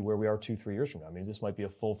might be where we are 2-3 years from now. I mean, this might be a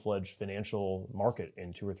full-fledged financial market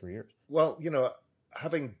in 2 or 3 years. Well,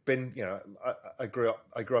 having been, I grew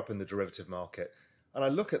up in the derivative market, and I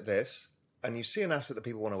look at this and you see an asset that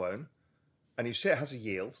people want to own, and you see it has a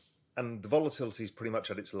yield, and the volatility is pretty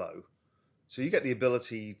much at its low. So you get the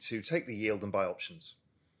ability to take the yield and buy options.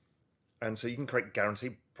 And so you can create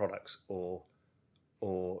guaranteed products or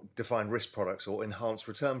defined risk products or enhanced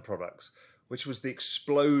return products, which was the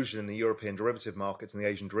explosion in the European derivative markets and the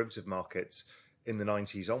Asian derivative markets in the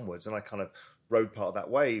 90s onwards. And I kind of rode part of that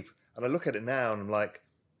wave. And I look at it now and I'm like,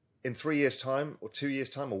 in 3 years' time or 2 years'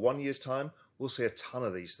 time or 1 year's time, we'll see a ton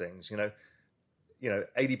of these things,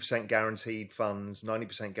 80% guaranteed funds,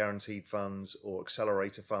 90% guaranteed funds, or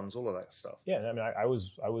accelerator funds, all of that stuff. Yeah, I mean, I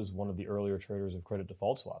was one of the earlier traders of credit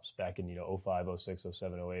default swaps back in 05, 06,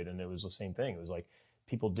 07, 08, and it was the same thing. It was like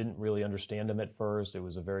people didn't really understand them at first. It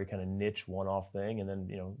was a very kind of niche one-off thing, and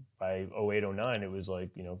then by 08, 09, it was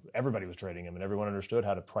like everybody was trading them, and everyone understood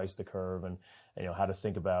how to price the curve and how to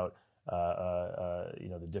think about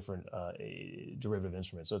the different derivative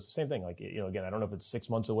instruments. So it's the same thing. Like, again, I don't know if it's 6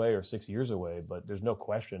 months away or 6 years away, but there's no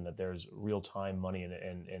question that there's real time money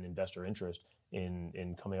and investor interest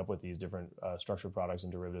in coming up with these different structured products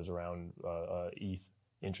and derivatives around ETH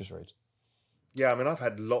interest rates. Yeah, I mean, I've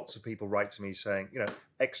had lots of people write to me saying,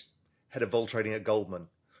 ex-head of vol trading at Goldman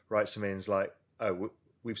writes to me and is like, oh,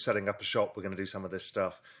 we're setting up a shop, we're going to do some of this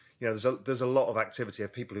stuff. There's a lot of activity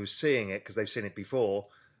of people who are seeing it because they've seen it before,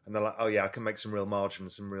 and they're like, oh yeah, I can make some real margin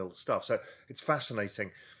and some real stuff. So it's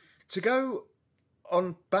fascinating. To go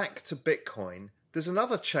on back to Bitcoin, there's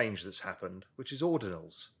another change that's happened, which is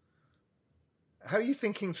ordinals. How are you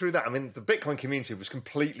thinking through that? I mean, the Bitcoin community was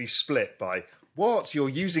completely split by, what? You're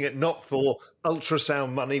using it not for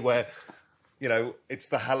ultrasound money where, it's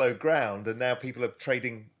the hallowed ground, and now people are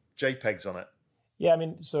trading JPEGs on it. Yeah, I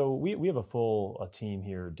mean, so we have a full team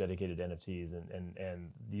here dedicated to NFTs,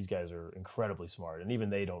 and these guys are incredibly smart, and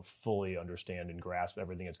even they don't fully understand and grasp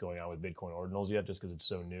everything that's going on with Bitcoin ordinals yet, just because it's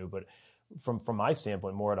so new. But from my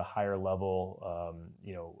standpoint, more at a higher level,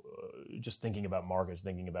 just thinking about markets,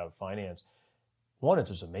 thinking about finance. One,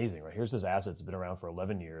 it's just amazing, right? Here's this asset that's been around for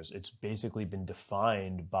 11 years. It's basically been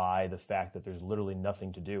defined by the fact that there's literally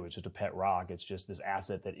nothing to do. It's just a pet rock. It's just this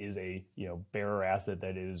asset that is a, bearer asset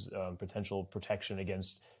that is potential protection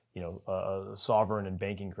against, sovereign and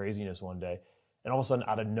banking craziness one day. And all of a sudden,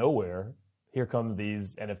 out of nowhere, here come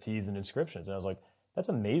these NFTs and inscriptions. And I was like, that's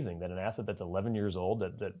amazing that an asset that's 11 years old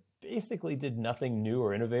that basically did nothing new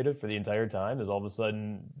or innovative for the entire time is all of a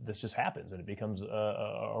sudden, this just happens and it becomes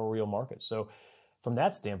a real market. So from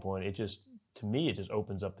that standpoint, to me, it just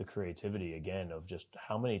opens up the creativity again of just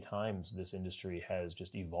how many times this industry has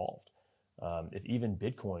just evolved. If even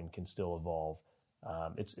Bitcoin can still evolve,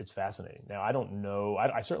 it's fascinating. Now, I don't know.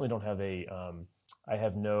 I certainly don't have I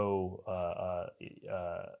have no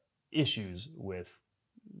issues with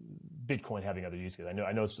Bitcoin having other use cases.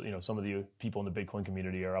 I know. Some of the people in the Bitcoin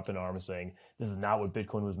community are up in arms saying this is not what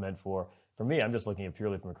Bitcoin was meant for. For me, I'm just looking at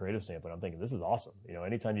purely from a creative standpoint. I'm thinking this is awesome.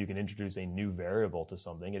 Anytime you can introduce a new variable to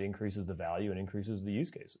something, it increases the value and increases the use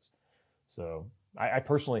cases. So I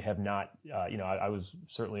personally have not, I was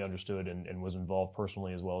certainly understood and was involved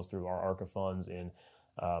personally as well as through our ARCA funds in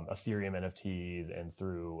Ethereum NFTs and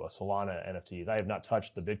through Solana NFTs. I have not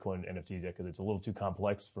touched the Bitcoin NFTs yet because it's a little too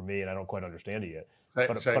complex for me and I don't quite understand it yet.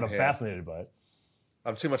 But I'm fascinated by it.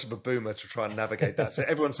 I'm too much of a boomer to try and navigate that. So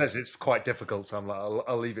everyone says it's quite difficult, so I'm like,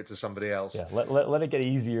 I'll leave it to somebody else. Yeah, let it get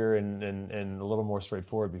easier and a little more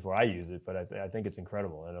straightforward before I use it. But I think it's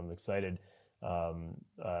incredible, and I'm excited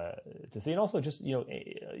to see. And also, just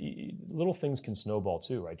little things can snowball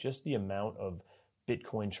too, right? Just the amount of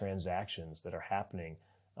Bitcoin transactions that are happening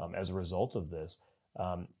as a result of this.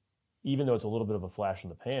 Even though it's a little bit of a flash in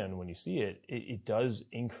the pan, when you see it, it does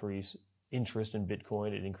increase interest in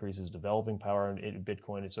Bitcoin. It increases developing power in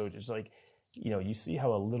Bitcoin. And so it's like, you see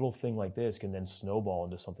how a little thing like this can then snowball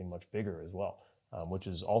into something much bigger as well, which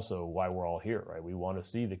is also why we're all here, right? We want to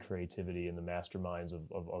see the creativity and the masterminds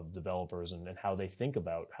of developers and how they think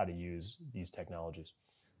about how to use these technologies.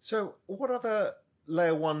 So what other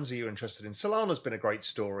layer ones are you interested in? Solana's been a great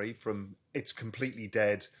story from it's completely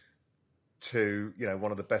dead to,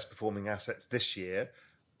 one of the best performing assets this year.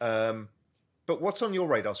 But what's on your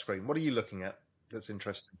radar screen? What are you looking at that's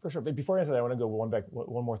interesting? For sure. But before I answer that, I want to go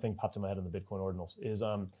one more thing popped in my head on the Bitcoin ordinals is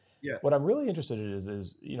what I'm really interested in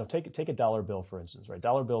is take a dollar bill, for instance, right?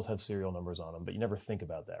 Dollar bills have serial numbers on them, but you never think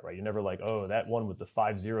about that, right? You're never like, oh, that one with the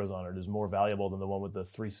 5 zeros on it is more valuable than the one with the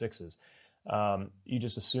 3 6s. You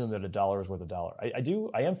just assume that a dollar is worth a dollar.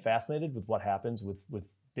 I am fascinated with what happens with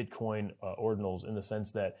Bitcoin ordinals in the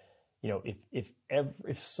sense that,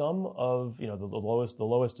 if some of, the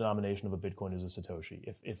lowest denomination of a Bitcoin is a Satoshi,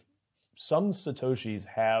 if some Satoshis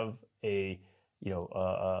have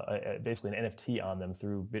basically an NFT on them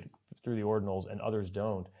through the ordinals and others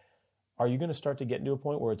don't, are you going to start to get into a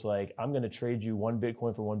point where it's like, I'm going to trade you one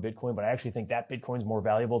Bitcoin for one Bitcoin, but I actually think that Bitcoin's more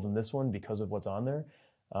valuable than this one because of what's on there?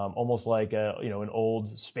 Almost like an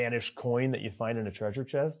old Spanish coin that you find in a treasure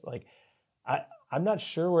chest. Like, I'm not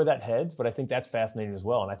sure where that heads, but I think that's fascinating as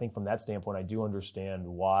well. And I think from that standpoint, I do understand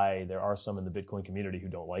why there are some in the Bitcoin community who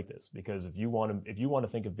don't like this. Because if you want to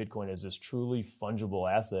think of Bitcoin as this truly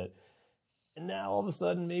fungible asset, and now all of a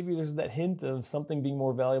sudden maybe there's that hint of something being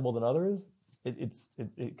more valuable than others,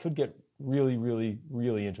 it could get really, really,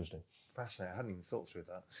 really interesting. Fascinating. I hadn't even thought through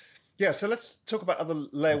that. Yeah, so let's talk about other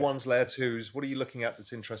layer ones, layer twos. What are you looking at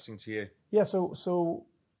that's interesting to you? Yeah, so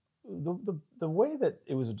the way that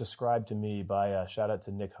it was described to me by shout out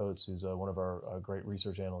to Nick Holtz, who's one of our great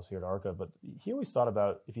research analysts here at ARCA, but he always thought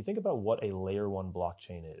about, if you think about what a layer one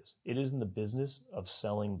blockchain is, it is in the business of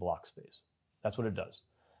selling block space. That's what it does.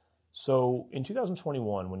 So in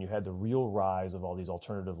 2021, when you had the real rise of all these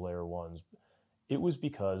alternative layer ones, it was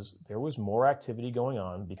because there was more activity going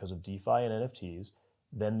on because of DeFi and NFTs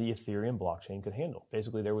than the Ethereum blockchain could handle.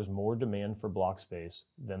 Basically, there was more demand for block space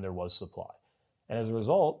than there was supply. And as a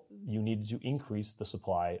result, you needed to increase the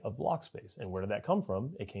supply of block space. And where did that come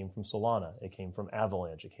from? It came from Solana. It came from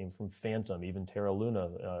Avalanche. It came from Phantom, even Terra Luna,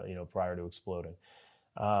 prior to exploding.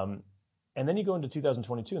 And then you go into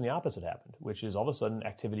 2022 and the opposite happened, which is all of a sudden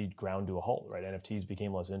activity ground to a halt, right? NFTs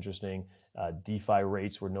became less interesting. DeFi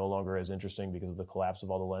rates were no longer as interesting because of the collapse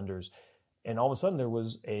of all the lenders. And all of a sudden there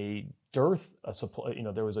was a dearth, a supply,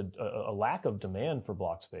 there was a lack of demand for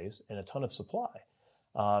block space and a ton of supply.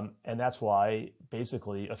 And that's why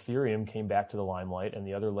basically Ethereum came back to the limelight and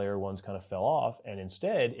the other layer ones kind of fell off. And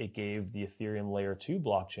instead, it gave the Ethereum layer 2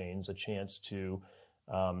 blockchains a chance to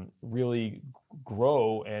really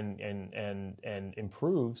grow and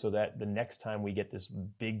improve so that the next time we get this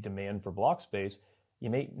big demand for block space, you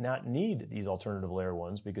may not need these alternative layer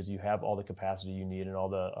ones because you have all the capacity you need and all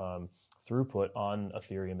the throughput on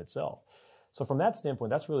Ethereum itself. So from that standpoint,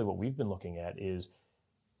 that's really what we've been looking at is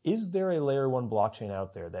there a layer 1 blockchain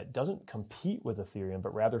out there that doesn't compete with Ethereum,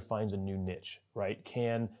 but rather finds a new niche, right?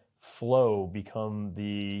 Can Flow become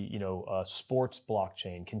the sports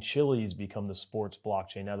blockchain? Can Chiliz become the sports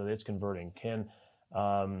blockchain now that it's converting? Can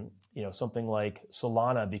something like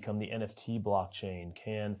Solana become the NFT blockchain?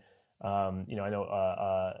 Can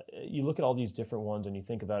you look at all these different ones and you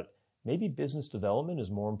think about maybe business development is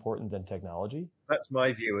more important than technology. That's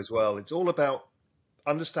my view as well. It's all about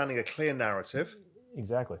understanding a clear narrative.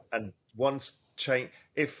 Exactly. And once chain,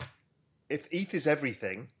 if ETH is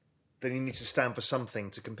everything, then you need to stand for something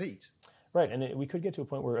to compete. Right, and we could get to a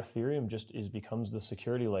point where Ethereum just becomes the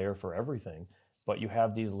security layer for everything, but you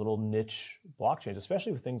have these little niche blockchains,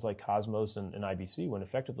 especially with things like Cosmos and IBC, when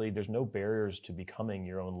effectively there's no barriers to becoming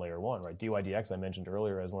your own layer 1, right? DYDX, I mentioned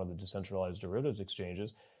earlier, as one of the decentralized derivatives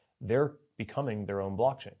exchanges, they're becoming their own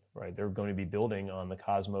blockchain, right? They're going to be building on the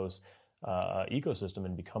Cosmos ecosystem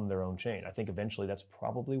and become their own chain. I think eventually that's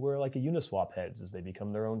probably where like a Uniswap heads as they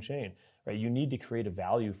become their own chain, right? You need to create a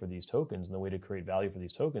value for these tokens, and the way to create value for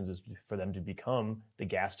these tokens is for them to become the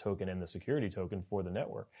gas token and the security token for the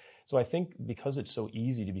network. So I think because it's so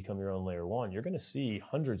easy to become your own layer 1, you're going to see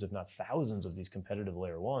hundreds, if not thousands, of these competitive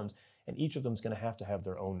layer 1s, and each of them is going to have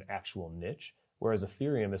their own actual niche. Whereas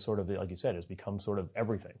Ethereum is sort of, like you said, has become sort of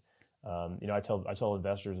everything. I tell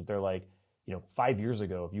investors that they're like, 5 years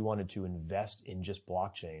ago, if you wanted to invest in just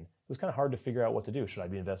blockchain, it was kind of hard to figure out what to do. Should I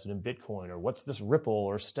be invested in Bitcoin, or what's this Ripple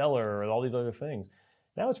or Stellar or all these other things?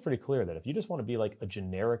 Now it's pretty clear that if you just want to be like a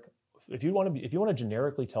generic, if you want to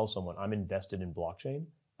generically tell someone I'm invested in blockchain,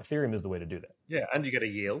 Ethereum is the way to do that. Yeah, and you get a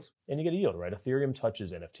yield. And you get a yield, right? Ethereum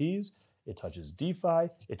touches NFTs, it touches DeFi,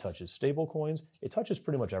 it touches stable coins, it touches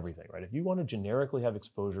pretty much everything, right? If you want to generically have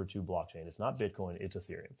exposure to blockchain, it's not Bitcoin, it's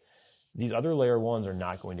Ethereum. These other layer 1s are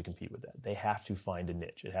not going to compete with that. They have to find a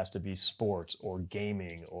niche. It has to be sports or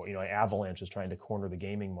gaming, or, Avalanche is trying to corner the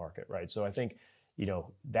gaming market, right? So I think,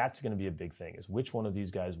 that's going to be a big thing, is which one of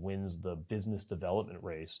these guys wins the business development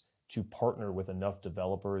race to partner with enough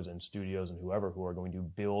developers and studios and whoever who are going to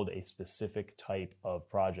build a specific type of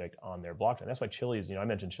project on their blockchain. That's why Chiliz, I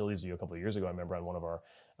mentioned Chiliz to you a couple of years ago. I remember on one of our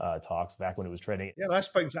talks back when it was trading. Yeah, and I've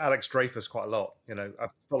spoken to Alex Dreyfus quite a lot. I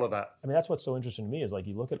follow that. I mean, that's what's so interesting to me is like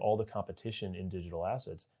you look at all the competition in digital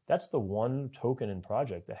assets. That's the one token and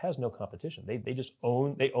project that has no competition. They just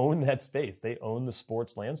own that space. They own the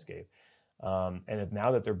sports landscape. And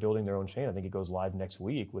now that they're building their own chain, I think it goes live next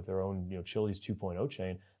week with their own, Chiliz 2.0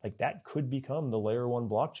 chain. Like that could become the layer 1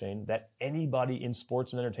 blockchain that anybody in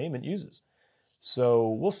sports and entertainment uses.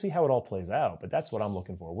 So we'll see how it all plays out, but that's what I'm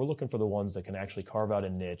looking for. We're looking for the ones that can actually carve out a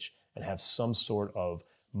niche and have some sort of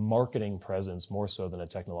marketing presence more so than a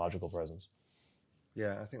technological presence.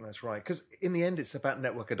 Yeah, I think that's right. Because in the end, it's about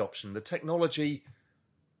network adoption. The technology,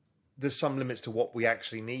 there's some limits to what we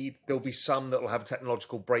actually need. There'll be some that will have a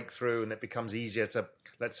technological breakthrough and it becomes easier to,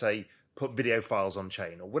 let's say, put video files on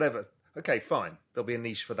chain or whatever. Okay, fine. There'll be a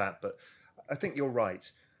niche for that. But I think you're right.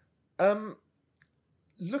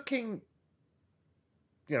 Looking,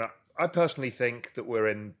 I personally think that we're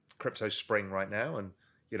in crypto spring right now, and,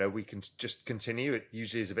 we can just continue. It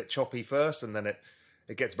usually is a bit choppy first, and then it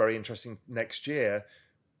gets very interesting next year.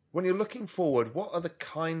 When you're looking forward, what are the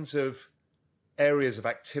kinds of areas of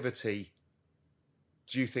activity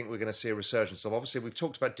do you think we're going to see a resurgence of? Obviously, we've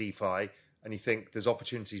talked about DeFi, and you think there's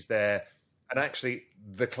opportunities there. And actually,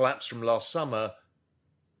 the collapse from last summer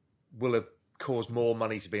will have caused more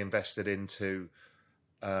money to be invested into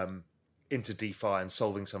DeFi and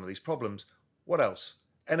solving some of these problems. What else?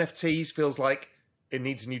 NFTs feels like it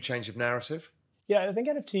needs a new change of narrative. Yeah, I think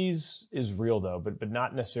NFTs is real though, but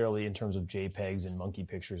not necessarily in terms of JPEGs and monkey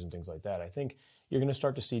pictures and things like that. I think you're going to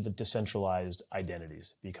start to see the decentralized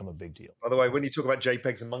identities become a big deal. By the way, when you talk about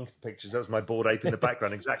JPEGs and monkey pictures, that was my Bored Ape in the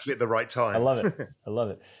background exactly at the right time. I love it. I love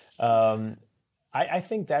it. I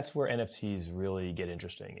think that's where NFTs really get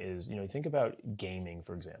interesting is, you think about gaming,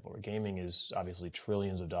 for example, where gaming is obviously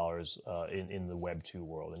trillions of dollars in the Web 2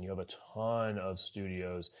 world. And you have a ton of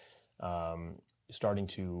studios starting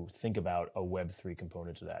to think about a Web3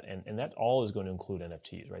 component to that. And that all is going to include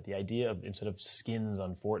NFTs, right? The idea of, instead of skins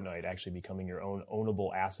on Fortnite actually becoming your own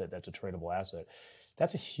ownable asset that's a tradable asset,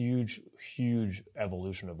 that's a huge, huge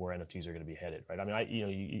evolution of where NFTs are going to be headed, right? I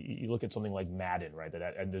mean, you look at something like Madden, right?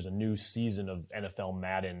 And there's a new season of NFL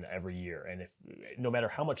Madden every year, and if no matter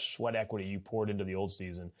how much sweat equity you poured into the old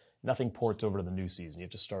season, nothing ports over to the new season. You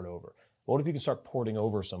have to start over. What if you can start porting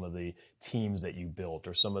over some of the teams that you built,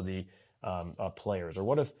 or some of the players? Or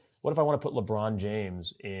what if I want to put LeBron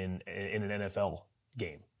James in an NFL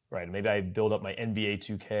game, right? Maybe I build up my NBA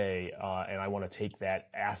 2K and I want to take that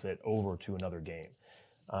asset over to another game.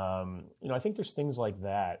 I think there's things like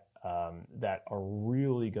that that are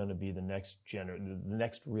really going to be the next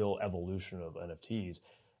real evolution of NFTs.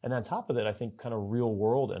 And on top of that, I think kind of real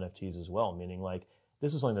world NFTs as well. Meaning, like,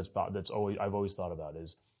 this is something I've always thought about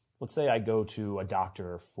is, let's say I go to a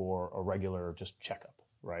doctor for a regular just checkup,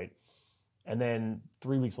 right? And then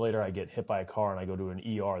 3 weeks later, I get hit by a car and I go to an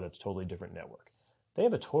ER that's totally different network. They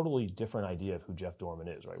have a totally different idea of who Jeff Dorman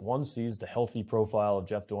is, right? One sees the healthy profile of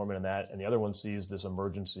Jeff Dorman and the other one sees this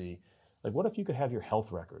emergency. Like, what if you could have your health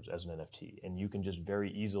records as an NFT and you can just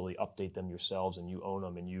very easily update them yourselves and you own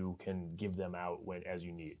them and you can give them out as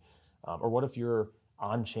you need? Or what if your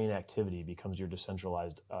on-chain activity becomes your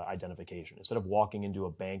decentralized identification? Instead of walking into a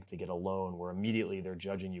bank to get a loan where immediately they're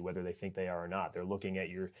judging you whether they think they are or not, they're looking at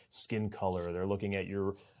your skin color, they're looking at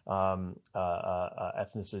your ethnicity,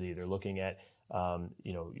 they're looking at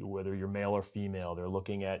whether you're male or female, they're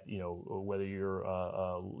looking at whether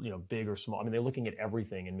you're big or small. I mean, they're looking at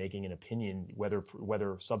everything and making an opinion,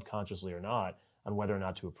 whether subconsciously or not, on whether or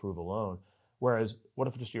not to approve a loan. Whereas, what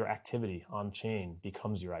if just your activity on chain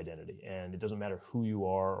becomes your identity, and it doesn't matter who you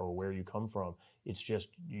are or where you come from? It's just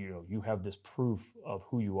you have this proof of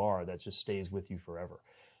who you are that just stays with you forever.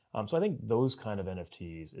 So I think those kind of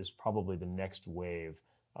NFTs is probably the next wave.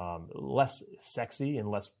 Less sexy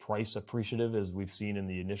and less price appreciative as we've seen in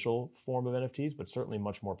the initial form of NFTs, but certainly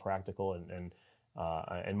much more practical and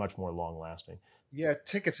much more long lasting. Yeah,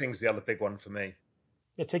 ticketing's the other big one for me.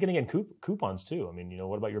 Yeah, ticketing and coupons too. I mean,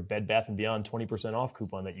 what about your Bed Bath & Beyond 20% off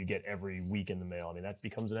coupon that you get every week in the mail? I mean, that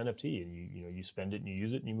becomes an NFT, and you spend it and you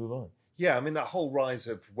use it and you move on. Yeah, I mean, that whole rise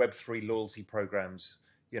of Web3 loyalty programs,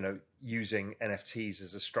 using NFTs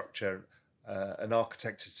as a structure, an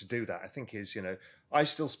architecture to do that, I think is, I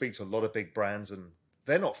still speak to a lot of big brands and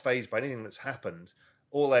they're not fazed by anything that's happened.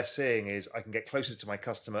 All they're seeing is, I can get closer to my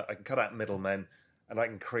customer, I can cut out middlemen, and I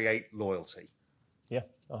can create loyalty. Yeah,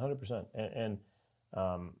 100%. And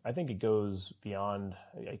I think it goes beyond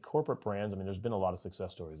corporate brands. I mean, there's been a lot of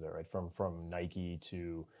success stories there, right? From Nike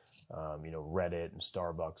to Reddit and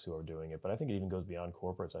Starbucks who are doing it. But I think it even goes beyond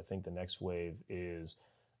corporates. I think the next wave is,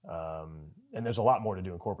 and there's a lot more to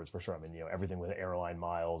do in corporates for sure. I mean, everything with airline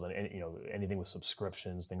miles and anything with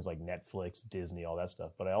subscriptions, things like Netflix, Disney, all that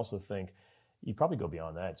stuff. But I also think you probably go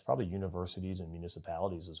beyond that. It's probably universities and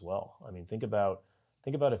municipalities as well. I mean, think about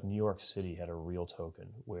if New York City had a real token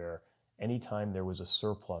where anytime there was a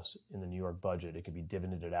surplus in the New York budget, it could be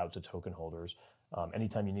dividended out to token holders.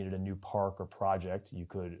 Anytime you needed a new park or project, you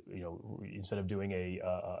could, instead of doing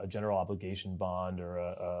a general obligation bond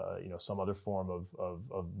or some other form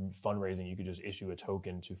of fundraising, you could just issue a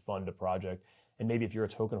token to fund a project. And maybe if you're a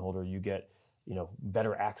token holder, you get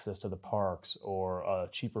better access to the parks, or a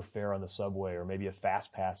cheaper fare on the subway, or maybe a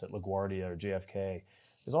fast pass at LaGuardia or JFK.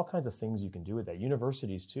 There's all kinds of things you can do with that.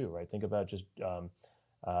 Universities too, right? Think about just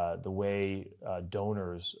the way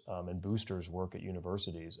donors and boosters work at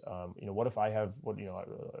universities. What if I have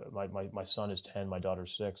my son is 10, my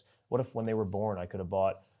daughter's 6. What if when they were born I could have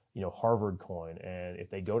bought Harvard coin, and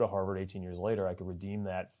if they go to Harvard 18 years later, I could redeem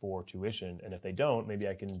that for tuition, and if they don't, maybe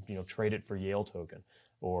I can trade it for Yale token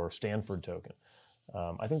or Stanford token.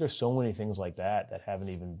 I think there's so many things like that haven't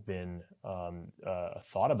even been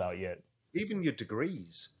thought about yet. Even your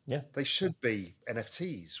degrees, they should be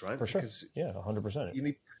NFTs, right? For sure. Because 100%. You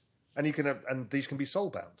need, and these can be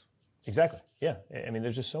soul-bound. Exactly. Yeah. I mean,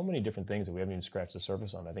 there's just so many different things that we haven't even scratched the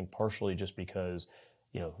surface on. I think partially just because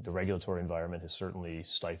the regulatory environment has certainly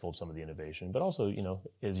stifled some of the innovation, but also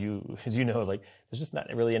as you know, like, there's just not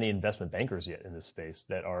really any investment bankers yet in this space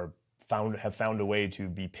that have found a way to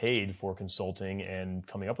be paid for consulting and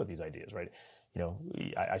coming up with these ideas, right?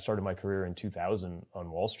 I started my career in 2000 on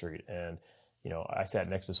Wall Street, and I sat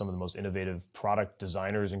next to some of the most innovative product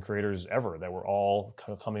designers and creators ever that were all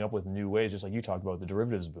kind of coming up with new ways, just like you talked about the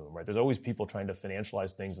derivatives boom, right? There's always people trying to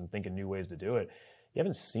financialize things and think of new ways to do it. You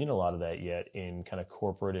haven't seen a lot of that yet in kind of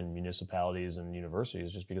corporate and municipalities and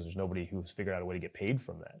universities, just because there's nobody who's figured out a way to get paid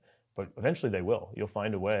from that. but eventually they will. You'll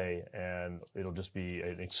find a way, and it'll just be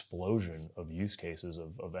an explosion of use cases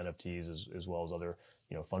of NFTs as well as other,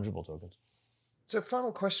 fungible tokens. So,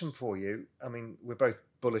 final question for you. I mean, we're both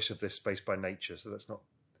bullish of this space by nature, so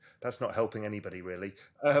that's not helping anybody really.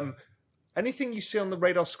 Anything you see on the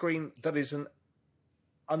radar screen that is an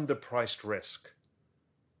underpriced risk?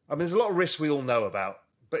 I mean, there's a lot of risks we all know about,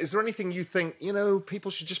 but is there anything you think, people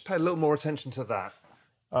should just pay a little more attention to that?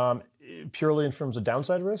 Purely in terms of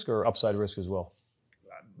downside risk or upside risk as well?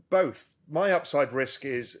 Both. My upside risk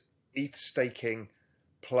is ETH staking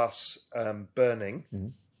plus burning. Mm-hmm.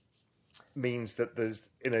 Means that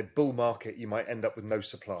in a bull market, you might end up with no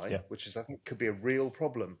supply, which is, I think, could be a real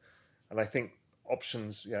problem. And I think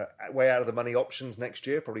options, way out of the money options next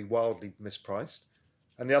year, probably wildly mispriced.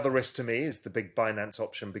 And the other risk to me is the big Binance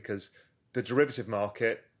option, because the derivative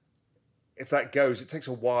market, if that goes, it takes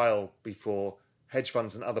a while before hedge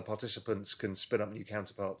funds and other participants can spin up new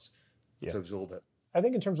counterparts to absorb it. I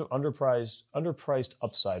think in terms of underpriced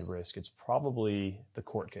upside risk, it's probably the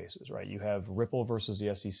court cases, right? You have Ripple versus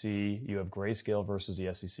the SEC, you have Grayscale versus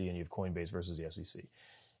the SEC, and you have Coinbase versus the SEC.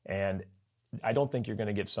 And I don't think you're going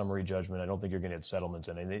to get summary judgment. I don't think you're going to get settlements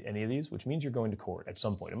in any of these, which means you're going to court at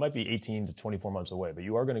some point. It might be 18 to 24 months away, but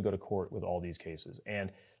you are going to go to court with all these cases. And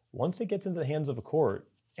once it gets into the hands of a court,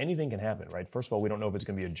 anything can happen, right? First of all, we don't know if it's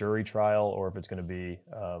going to be a jury trial or if it's going to be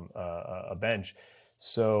a bench.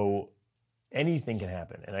 So anything can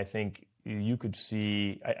happen. And I think you could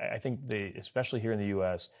see, I think especially here in the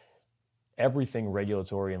U.S., everything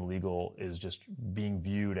regulatory and legal is just being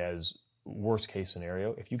viewed as worst case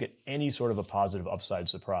scenario. If you get any sort of a positive upside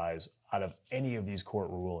surprise out of any of these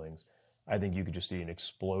court rulings, I think you could just see an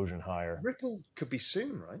explosion higher. Ripple could be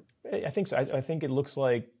soon, right? I think so. I think it looks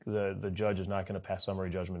like the judge is not going to pass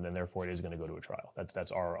summary judgment, and therefore it is going to go to a trial.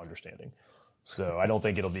 That's our understanding. So I don't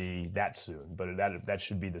think it'll be that soon, but that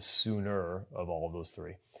should be the sooner of all of those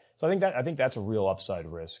three. So I think that's a real upside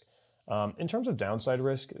risk. In terms of downside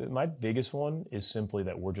risk, my biggest one is simply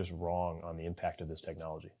that we're just wrong on the impact of this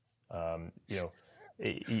technology. That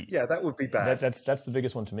would be bad. That's the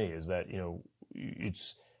biggest one to me, is that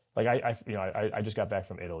it's like I just got back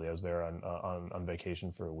from Italy. I was there on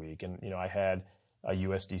vacation for a week, and I had a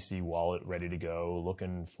USDC wallet ready to go,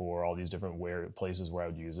 looking for all these different places where I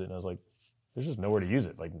would use it, and I was like, there's just nowhere to use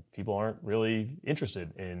it. Like, people aren't really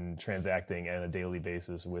interested in transacting on a daily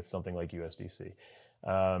basis with something like USDC.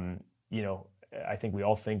 I think we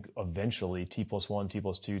all think eventually T+1,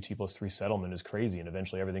 T+2, T+3 settlement is crazy, and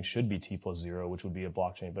eventually everything should be T+0, which would be a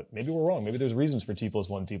blockchain. But maybe we're wrong. Maybe there's reasons for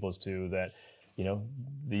T+1, T+2 that,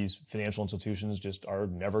 these financial institutions just are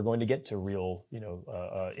never going to get to real,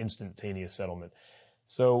 instantaneous settlement.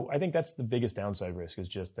 So I think that's the biggest downside risk, is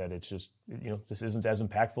just that it's just, this isn't as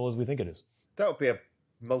impactful as we think it is. That would be a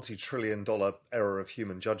multi-trillion-dollar error of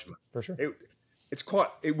human judgment. For sure.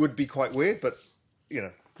 It would be quite weird, but,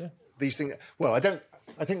 these things, well, I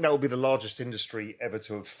think that would be the largest industry ever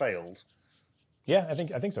to have failed. Yeah, I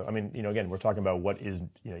think so. I mean, again, we're talking about what is,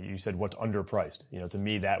 you said what's underpriced. To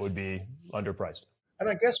me, that would be underpriced. And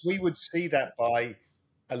I guess we would see that by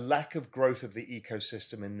a lack of growth of the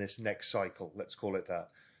ecosystem in this next cycle, let's call it that.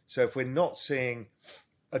 So if we're not seeing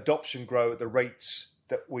adoption grow at the rates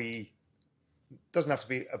that doesn't have to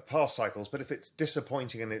be of past cycles, but if it's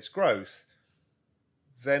disappointing in its growth,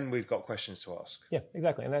 then we've got questions to ask. Yeah,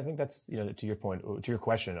 exactly. And I think that's, to your point, to your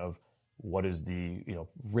question of what is the,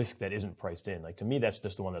 risk that isn't priced in. Like, to me, that's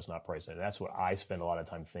just the one that's not priced in. And that's what I spend a lot of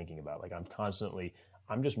time thinking about. Like,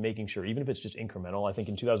 I'm just making sure, even if it's just incremental. I think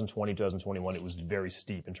in 2020, 2021, it was very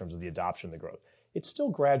steep in terms of the adoption, the growth. It's still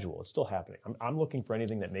gradual. It's still happening. I'm looking for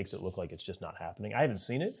anything that makes it look like it's just not happening. I haven't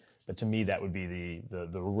seen it, but to me, that would be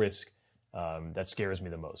the risk that scares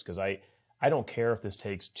me the most. Because I don't care if this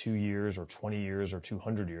takes 2 years or 20 years or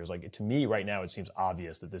 200 years. Like, to me right now, it seems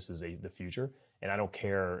obvious that this is the future. And I don't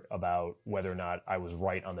care about whether or not I was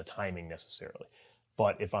right on the timing necessarily.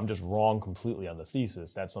 But if I'm just wrong completely on the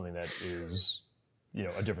thesis, that's something that is,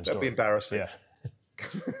 a different story. That'd be embarrassing. Yeah.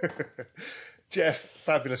 Jeff,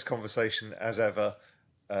 fabulous conversation as ever.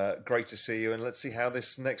 Great to see you. And let's see how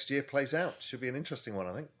this next year plays out. Should be an interesting one,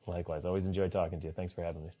 I think. Likewise. Always enjoyed talking to you. Thanks for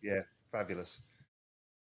having me. Yeah, fabulous.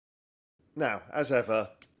 Now, as ever,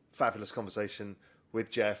 fabulous conversation with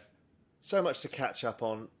Jeff. So much to catch up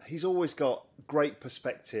on. He's always got great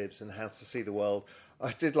perspectives and how to see the world.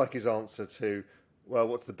 I did like his answer to, well,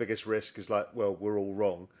 what's the biggest risk? Is like, well, we're all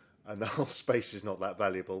wrong, and the whole space is not that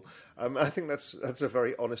valuable. I think that's a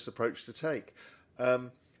very honest approach to take.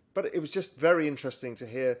 But it was just very interesting to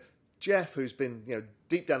hear Jeff, who's been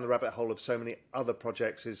deep down the rabbit hole of so many other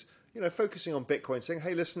projects, is focusing on Bitcoin, saying,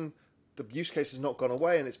 hey, listen, the use case has not gone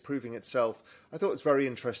away and it's proving itself. I thought it was very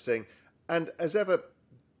interesting. And as ever,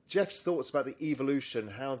 Jeff's thoughts about the evolution,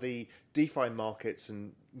 how the DeFi markets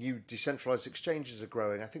and new decentralized exchanges are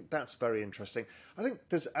growing, I think that's very interesting. I think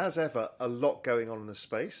there's, as ever, a lot going on in the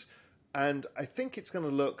space. And I think it's going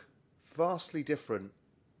to look vastly different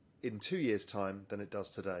in 2 years' time than it does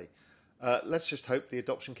today. Let's just hope the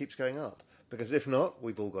adoption keeps going up, because if not,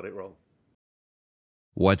 we've all got it wrong.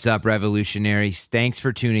 What's up, revolutionaries? Thanks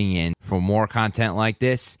for tuning in. For more content like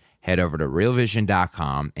this, head over to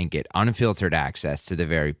realvision.com and get unfiltered access to the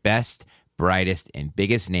very best, brightest, and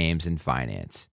biggest names in finance.